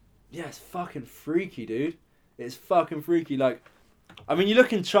 man. Yeah, it's fucking freaky, dude. It's fucking freaky. Like, I mean, you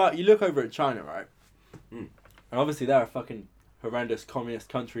look over at China, right? Mm. And obviously they're a fucking horrendous communist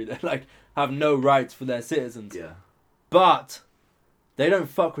country that, like, have no rights for their citizens. Yeah. But they don't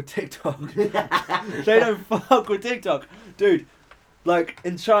fuck with TikTok. They don't fuck with TikTok. Dude, like,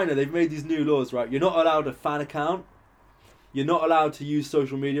 in China, they've made these new laws, right? You're not allowed a fan account. You're not allowed to use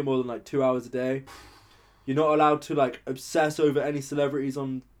social media more than, like, 2 hours a day. You're not allowed to, like, obsess over any celebrities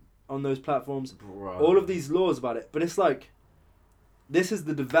on those platforms. Bro. All of these laws about it. But it's like, this is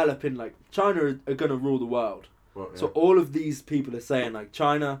the developing, like, China are going to rule the world. Well, yeah. So all of these people are saying, like,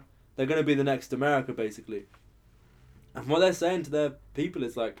 China, they're going to be the next America, basically. And what they're saying to their people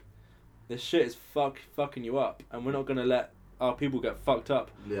is, like, this shit is fucking you up. And we're not going to let our people get fucked up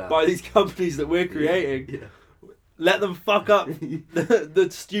by these companies that we're creating. Yeah. Let them fuck up the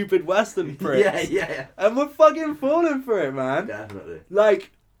stupid Western pricks. Yeah. And we're fucking falling for it, man. Definitely.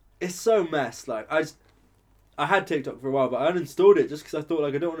 Like, it's so messed. Like, I had TikTok for a while, but I uninstalled it just because I thought,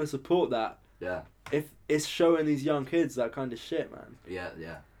 like, I don't want to support that. Yeah. If it's showing these young kids that kind of shit, man. Yeah.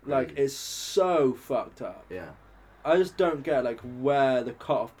 Like, it's so fucked up. Yeah. I just don't get, like, where the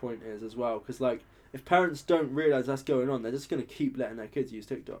cutoff point is as well. Because, like, if parents don't realise that's going on, they're just going to keep letting their kids use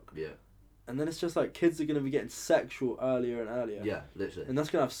TikTok. Yeah. And then it's just, like, kids are going to be getting sexual earlier and earlier. Yeah, literally. And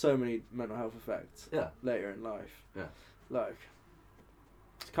that's going to have so many mental health effects. Yeah. Later in life. Yeah. Like,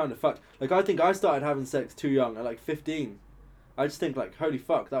 it's kind of fucked. Like, I think I started having sex too young, at, like, 15. I just think, like, holy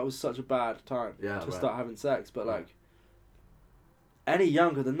fuck, that was such a bad time to start having sex. But, like, any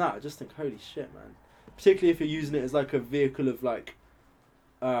younger than that, I just think, holy shit, man. Particularly if you're using it as, like, a vehicle of, like,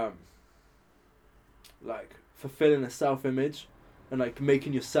 fulfilling a self-image and, like,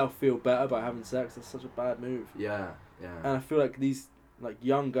 making yourself feel better by having sex. That's such a bad move. Yeah. And I feel like these, like,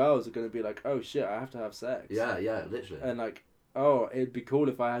 young girls are going to be like, oh shit, I have to have sex. Yeah, literally. And, like, oh, it'd be cool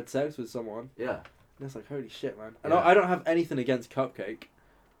if I had sex with someone. Yeah. And it's like, holy shit, man. And I don't have anything against Cupcake.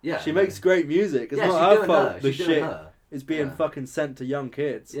 Yeah. She makes great music. It's not her fault. The shit is being fucking sent to young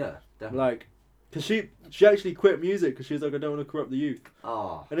kids. Yeah, definitely. Like, because she actually quit music because she was like, I don't want to corrupt the youth.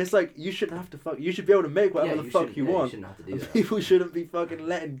 Oh. And it's like, you shouldn't have to fuck. You should be able to make whatever the fuck you want. You shouldn't have to do that. People shouldn't be fucking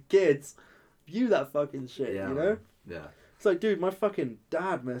letting kids view that fucking shit, you know? Yeah. It's like, dude, my fucking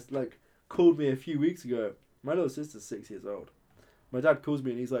dad called me a few weeks ago. My little sister's 6 years old. My dad calls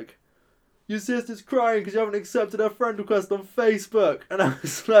me and he's like, your sister's crying because you haven't accepted her friend request on Facebook. And I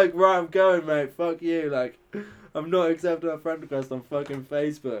was like, right, I'm going, mate. Fuck you. Like, I'm not accepting her friend request on fucking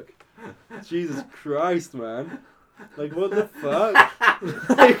Facebook. Jesus Christ, man. Like, what the fuck?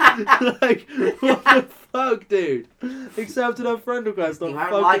 like, what the fuck, dude? Accepted her friend request on You won't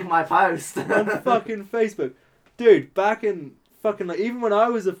fucking... like my post. on fucking Facebook. Dude, back in fucking... Like, even when I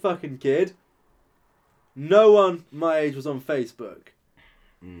was a fucking kid, no one my age was on Facebook.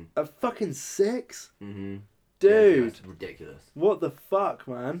 At fucking 6? Mm-hmm. Dude. Yeah, that's ridiculous. What the fuck,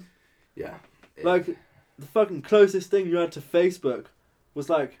 man? Yeah. Like, the fucking closest thing you had to Facebook was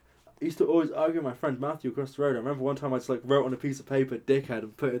like... I used to always argue with my friend Matthew across the road. I remember one time I just like wrote on a piece of paper "dickhead"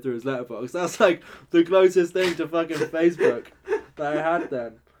 and put it through his letterbox. That's like the closest thing to fucking Facebook that I had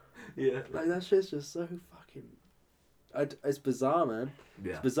then. Yeah. Like, that shit's just so fucking... it's bizarre, man.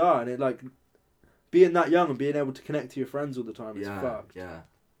 Yeah. It's bizarre, and it like... Being that young and being able to connect to your friends all the time is fucked. Yeah.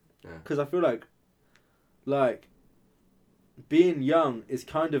 Because I feel like... being young is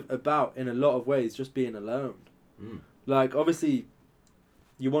kind of about, in a lot of ways, just being alone. Like, obviously...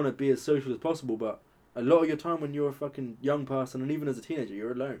 You want to be as social as possible, but a lot of your time when you're a fucking young person, and even as a teenager,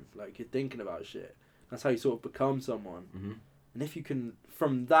 you're alone. Like, you're thinking about shit. That's how you sort of become someone. Mm-hmm. And if you can,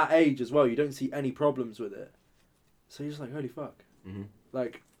 from that age as well, you don't see any problems with it. So you're just like, holy fuck. Mm-hmm.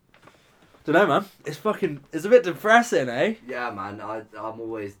 Like, don't know, man. It's a bit depressing, eh? Yeah, man. I'm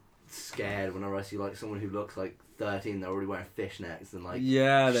always scared whenever I see like someone who looks like 13, they're already wearing fishnets and like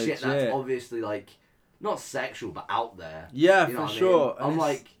yeah, shit legit. that's obviously like not sexual but out there. Yeah, you know for sure. I mean? I'm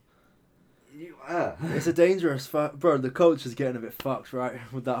like, it's a dangerous, bro. The culture's getting a bit fucked, right,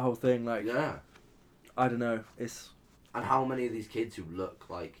 with that whole thing. Like, yeah, I don't know. And how many of these kids who look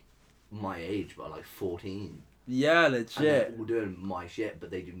like my age but are like 14? Yeah, legit. And they're all doing my shit, but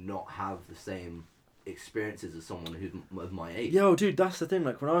they do not have the same experiences as someone who's of my age. Yo, dude, that's the thing.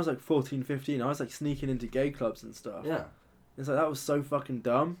 Like, when I was like 14, 15, I was like sneaking into gay clubs and stuff. Yeah. It's like, that was so fucking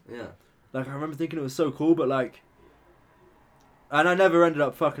dumb. Yeah. Like, I remember thinking it was so cool, but like... And I never ended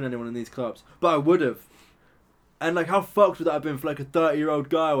up fucking anyone in these clubs. But I would have. And like, how fucked would that have been for like a 30-year-old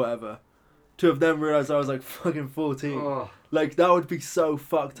guy or whatever? To have then realised I was like fucking 14. Oh. Like, that would be so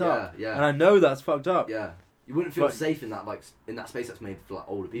fucked up. Yeah. And I know that's fucked up. Yeah. You wouldn't feel safe in that space that's made for like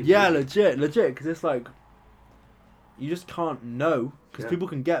older people. Yeah, legit. Because it's like... You just can't know. Because people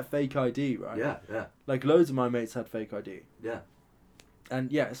can get fake ID, right? Yeah. Like, loads of my mates had fake ID. Yeah. And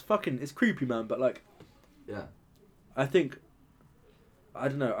yeah, it's creepy, man, but like... Yeah. I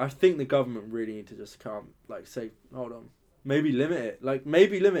don't know, I think the government really need to just say, hold on. maybe limit it. Like,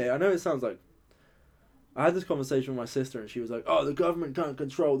 maybe limit it. I know it sounds like... I had this conversation with my sister and she was like, oh, the government can't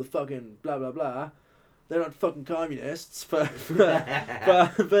control the fucking blah, blah, blah. They're not fucking communists. But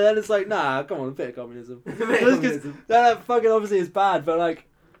then it's like, nah, come on, a bit of communism. That fucking obviously is bad, but like...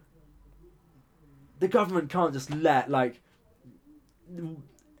 The government can't just let, like...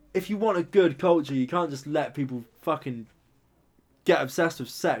 If you want a good culture, you can't just let people fucking get obsessed with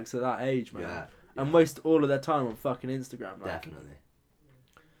sex at that age, man. Yeah. And waste all of their time on fucking Instagram. Like, Definitely.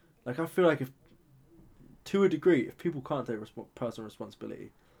 Like, I feel like if, to a degree, if people can't take personal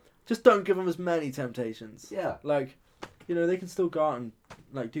responsibility, just don't give them as many temptations. Yeah. Like, you know, they can still go out and,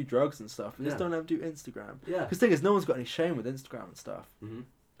 like, do drugs and stuff. And just don't have to do Instagram. Yeah. Because the thing is, no one's got any shame with Instagram and stuff. Mm-hmm.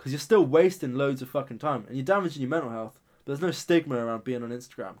 Because you're still wasting loads of fucking time. And you're damaging your mental health. But there's no stigma around being on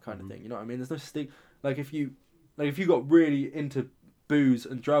Instagram kind of thing. You know what I mean? There's no stigma. Like, if you got really into booze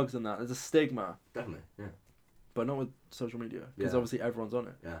and drugs and that, there's a stigma. Definitely, yeah. But not with social media. Because obviously everyone's on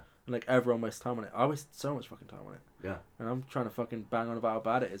it. Yeah. And, like, everyone wastes time on it. I waste so much fucking time on it. Yeah. And I'm trying to fucking bang on about how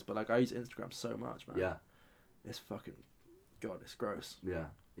bad it is. But, like, I use Instagram so much, man. Yeah. It's fucking... God, it's gross. Yeah.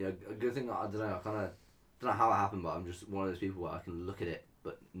 Yeah, a good thing, I don't know, I don't know how it happened, but I'm just one of those people where I can look at it,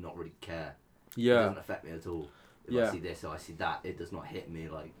 but not really care. It Yeah. doesn't affect me at all. If I see this or I see that, it does not hit me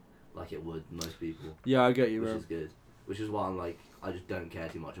like it would most people. Yeah, I get you, which bro. is good. Which is why I'm like, I just don't care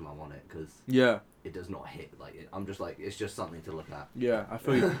too much if I'm on it, because it does not hit. Like, I'm just like, it's just something to look at. Yeah, I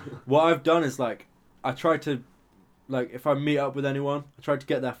feel you. What I've done is, like, I try to, like, if I meet up with anyone, I try to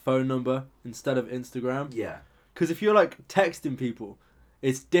get their phone number instead of Instagram. Yeah. Because if you're, like, texting people,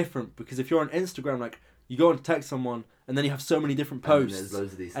 it's different. Because if you're on Instagram, like, you go and text someone, and then you have so many different posts. And there's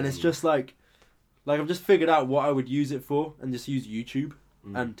loads of these and things. it's just, like, I've just figured out what I would use it for, and just use YouTube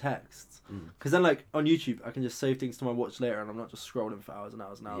and texts. Because then, like, on YouTube, I can just save things to my watch later, and I'm not just scrolling for hours and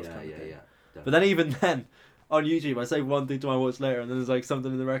hours and hours. Yeah, kind of thing. Definitely. But then even then, on YouTube, I save one thing to my watch later, and then there's, like,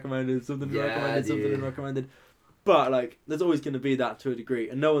 something in the recommended, something in the recommended, something in the recommended. But, like, there's always going to be that to a degree,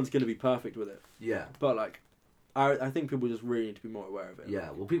 and no one's going to be perfect with it. Yeah. But, like, I think people just really need to be more aware of it. Yeah,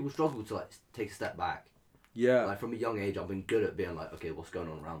 well, people struggle to, like, take a step back. Yeah. Like, from a young age, I've been good at being like, okay, what's going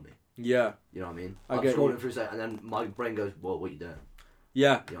on around me? Yeah. You know what I mean? I I'm get scrolling you. through a second, and then my brain goes, well, what are you doing?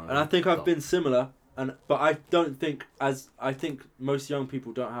 Yeah. You know what And I I mean? think I've Stop. been similar, but I don't think I think most young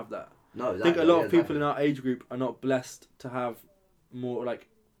people don't have that. No, I think a lot of people in our age group are not blessed to have more, like,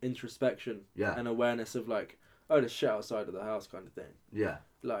 introspection and awareness of, like, oh, there's shit outside of the house kind of thing. Yeah.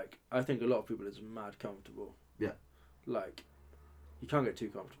 Like, I think a lot of people are just mad comfortable. Yeah. Like, you can't get too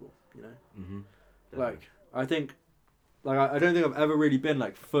comfortable, you know? Mm-hmm. Like, I think, like, I don't think I've ever really been,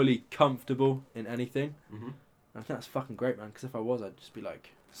 like, fully comfortable in anything. Mm-hmm. I think that's fucking great, man, because if I was, I'd just be,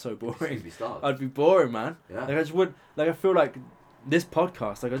 like, so boring. Be starved. I'd be boring, man. Yeah. Like, I just would, like, I feel like this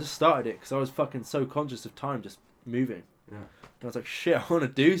podcast, like, I just started it because I was fucking so conscious of time just moving. Yeah. And I was like, shit, I want to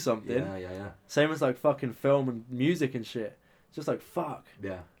do something. Yeah. Same as, like, fucking film and music and shit. It's just like, fuck.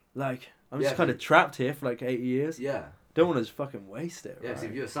 Yeah. Like, I'm just kind of trapped here for, like, 80 years. Yeah. Don't want to just fucking waste it, Yeah, right? because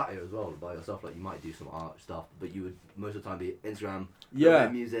if you were sat here as well by yourself, like, you might do some art stuff, but you would most of the time be Instagram,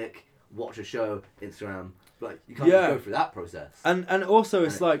 music, watch a show, Instagram. Like, you can't just go through that process. And also,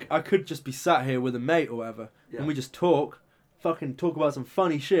 it's like, I could just be sat here with a mate or whatever, and we just talk about some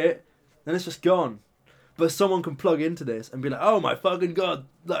funny shit, and it's just gone. But someone can plug into this and be like, oh my fucking god,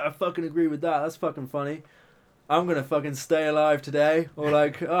 like, I fucking agree with that, that's fucking funny. I'm gonna fucking stay alive today, or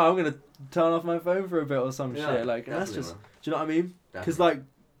like, oh, I'm gonna turn off my phone for a bit or some shit. Like, and that's just, do you know what I mean? Because, like,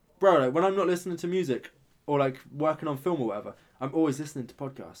 bro, like, when I'm not listening to music or, like, working on film or whatever, I'm always listening to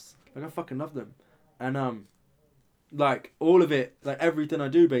podcasts. Like, I fucking love them. And, like, all of it, like, everything I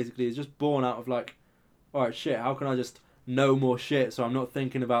do basically is just born out of, like, alright, shit, how can I just know more shit so I'm not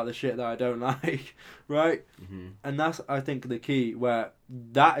thinking about the shit that I don't like, right? Mm-hmm. And that's, I think, the key, where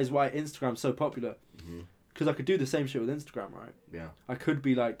that is why Instagram's so popular. Mm-hmm. Because I could do the same shit with Instagram, right? Yeah. I could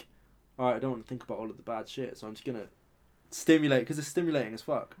be like, alright, I don't want to think about all of the bad shit, so I'm just gonna stimulate, because it's stimulating as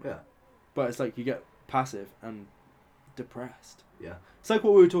fuck. Yeah. But it's like, you get passive and depressed. Yeah. It's like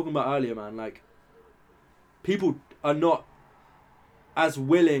what we were talking about earlier, man. Like, people are not as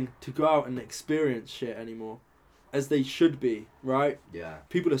willing to go out and experience shit anymore as they should be, right? Yeah.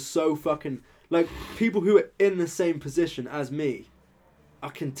 People are so fucking... Like, people who are in the same position as me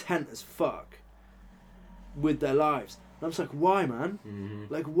are content as fuck with their lives. And I'm just like, why, man? Mm-hmm.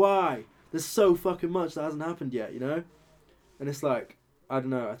 Like, why? There's so fucking much that hasn't happened yet, you know? And it's like, I don't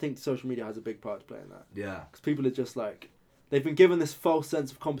know, I think social media has a big part to play in that. Yeah. Because people are just like, they've been given this false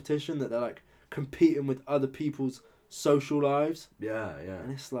sense of competition that they're like competing with other people's social lives. Yeah, yeah.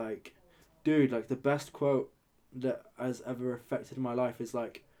 And it's like, dude, like, the best quote that has ever affected my life is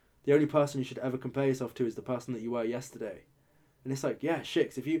like, the only person you should ever compare yourself to is the person that you were yesterday. And it's like, yeah, shit.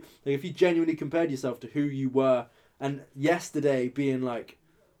 'Cause if you genuinely compared yourself to who you were, and yesterday being like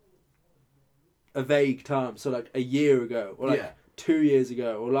a vague term, so like a year ago, or like 2 years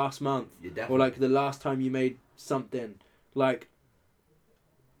ago, or last month, or like the last time you made something, like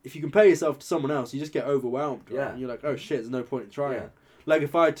if you compare yourself to someone else, you just get overwhelmed. Right? Yeah. And you're like, oh shit, there's no point in trying. Yeah. Like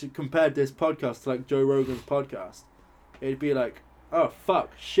if I had to compare this podcast to like Joe Rogan's podcast, it'd be like, oh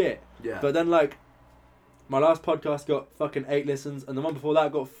fuck, shit. Yeah. But then like, my last podcast got fucking 8 listens, and the one before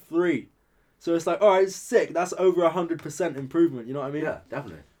that got 3. So it's like, alright, it's sick. That's over 100% improvement. You know what I mean? Yeah,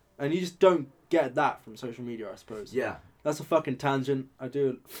 definitely. And you just don't get that from social media, I suppose. Yeah. That's a fucking tangent. I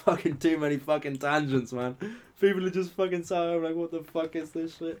do fucking too many fucking tangents, man. People are just fucking saying like, what the fuck is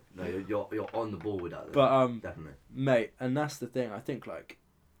this shit? No, you're on the ball with that. But definitely, mate, and that's the thing. I think like,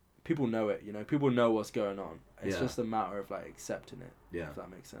 people know it. You know, people know what's going on. It's just a matter of like accepting it. Yeah. If that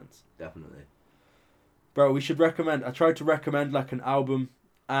makes sense. Definitely. Bro, we should recommend. I tried to recommend like an album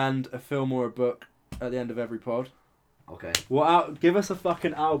and a film or a book at the end of every pod. Okay. Give us a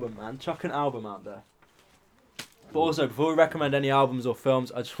fucking album, man. Chuck an album out there. But also, before we recommend any albums or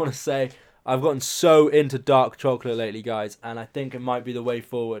films, I just want to say I've gotten so into dark chocolate lately, guys, and I think it might be the way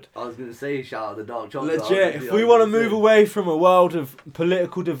forward. I was going to say, shout out the dark chocolate. Legit, if we want to move away from a world of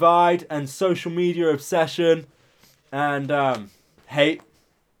political divide and social media obsession and hate,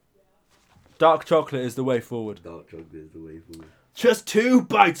 dark chocolate is the way forward. Dark chocolate is the way forward. Just 2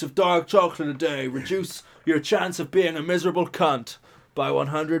 bites of dark chocolate a day reduce your chance of being a miserable cunt by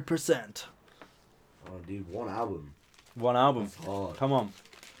 100%. Oh, dude, one album. One album. That's hard.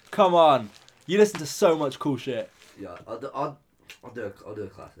 Come on. You listen to so much cool shit. Yeah, I'll do a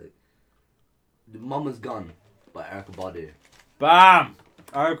classic. The Mama's Gun by Erykah Badu. Bam!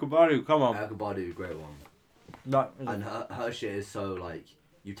 Erykah Badu, come on. Erykah Badu, great one. No, And her shit is so like,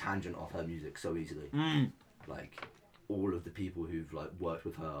 you tangent off her music so easily. Like, all of the people who've like worked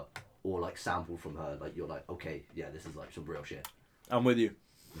with her or like sampled from her, like you're like, okay, yeah, this is like some real shit. I'm with you.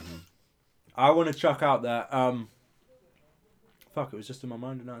 I want to chuck out that. Fuck, it was just in my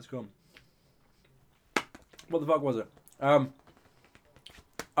mind and now it's gone. What the fuck was it?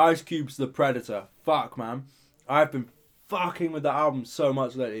 Ice Cube's The Predator. Fuck, man. I've been fucking with that album so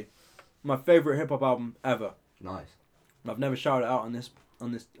much lately. My favourite hip hop album ever. Nice. I've never shouted it out on this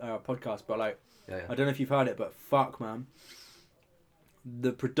podcast, but like, I don't know if you've heard it, but fuck, man.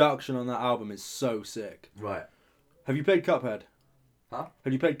 The production on that album is so sick. Right. Have you played Cuphead? Huh?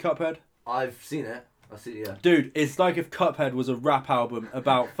 Have you played Cuphead? I've seen it. Yeah. Dude, it's like if Cuphead was a rap album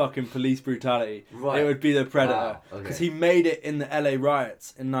about fucking police brutality. Right. It would be The Predator. Wow, okay. Because he made it in the LA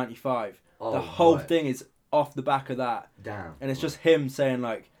riots in 95. Oh, the whole right. thing is off the back of that. Damn. And it's just him saying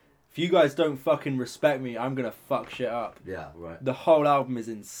like, if you guys don't fucking respect me, I'm gonna fuck shit up. Yeah, right. The whole album is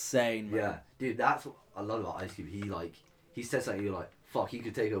insane, man. Yeah. Dude, that's what I love about Ice Cube. He says something, you're like, fuck, he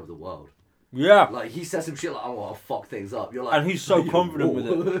could take over the world. Yeah. Like, he says some shit like, I want to fuck things up. You're like... And he's so confident with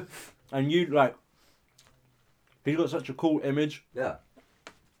it. And you, like... He's got such a cool image. Yeah.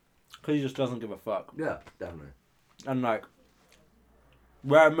 Because he just doesn't give a fuck. Yeah, definitely. And, like...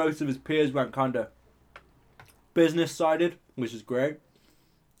 Where most of his peers went kind of... business-sided, which is great.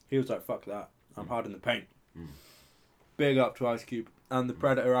 He was like, fuck that. I'm hard in the paint. Big up to Ice Cube. And the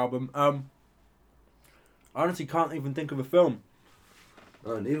Predator album. I honestly can't even think of a film.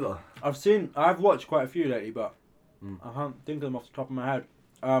 Oh, neither. I've watched quite a few lately, but I can't think of them off the top of my head.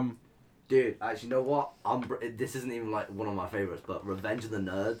 Dude, actually, you know what? This isn't even like one of my favorites, but Revenge of the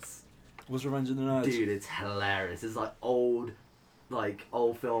Nerds. What's Revenge of the Nerds? Dude, it's hilarious. It's like old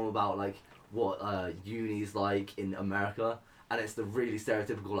film about like what uni's like in America, and it's the really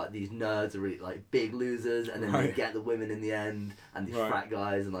stereotypical like these nerds are really like big losers, and then they get the women in the end, and these frat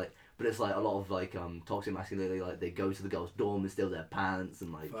guys, and like. But it's like a lot of like toxic masculinity, like they go to the girls' dorm and steal their pants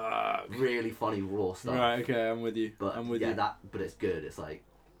and like really funny raw stuff. Right, okay, I'm with you. But I'm with you. but it's good. It's like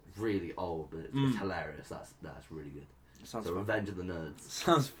really old, but it's hilarious. That's really good. Sounds so Revenge of the Nerds.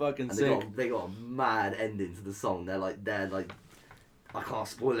 Sounds fucking and sick. They got a mad ending to the song. They're like I can't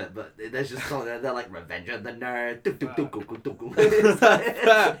spoil it, but there's just something they're like Revenge of the Nerd.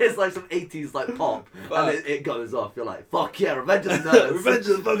 It's like some 80s like pop, and it goes off. You're like, fuck yeah, Revenge of the Nerds. Revenge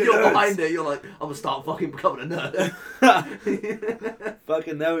of the fucking You're Nerds. behind it. You're like, I'm gonna start fucking becoming a nerd.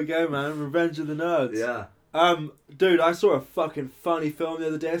 Fucking there we go, man. Revenge of the Nerds. Yeah. Dude, I saw a fucking funny film the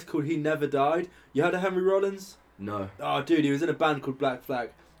other day. It's called He Never Died. You heard of Henry Rollins? No. Oh, dude, he was in a band called Black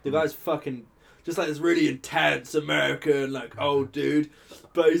Flag. The guy's fucking just like this really intense American, like, old dude.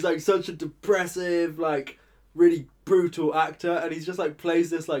 But he's like such a depressive, like, really brutal actor. And he's just like plays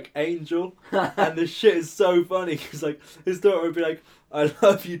this like angel. And the shit is so funny. Because like his daughter would be like, I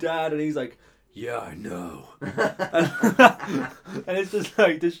love you, Dad. And he's like, yeah, I know. And it's just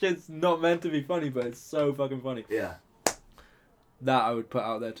like, this shit's not meant to be funny, but it's so fucking funny. Yeah. That I would put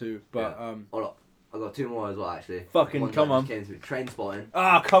out there too, but Hold up. I got two more as well, actually. Fucking One come that on. just came to me. Trainspotting.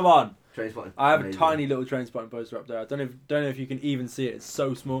 Ah, come on. Trainspotting. I have Amazing. a tiny little Trainspotting poster up there. I don't know if you can even see it. It's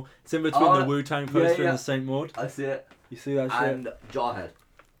so small. It's in between the Wu-Tang poster and the Saint Maud. I see it. You see that shit? And Jarhead.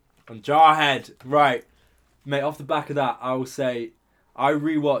 And Jarhead, right, mate. Off the back of that, I will say, I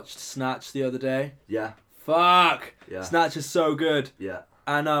rewatched Snatch the other day. Yeah. Fuck. Yeah. Snatch is so good. Yeah.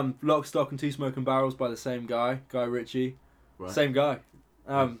 And Lock, Stock and Two Smoking Barrels by the same guy, Guy Ritchie. Right. Same guy.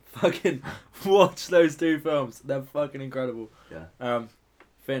 Fucking watch those two films. They're fucking incredible. Yeah.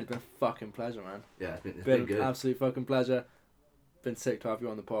 Finn, it's been a fucking pleasure, man. Yeah, it's Been been an good. absolute fucking pleasure. Been sick to have you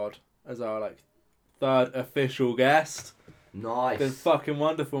on the pod as our like third official guest. Nice. Been fucking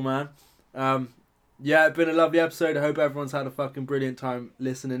wonderful, man. Yeah, it's been a lovely episode. I hope everyone's had a fucking brilliant time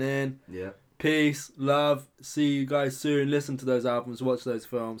listening in. Yeah. Peace, love. See you guys soon. Listen to those albums. Watch those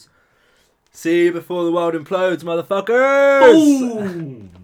films. See you before the world implodes, motherfuckers! Boom!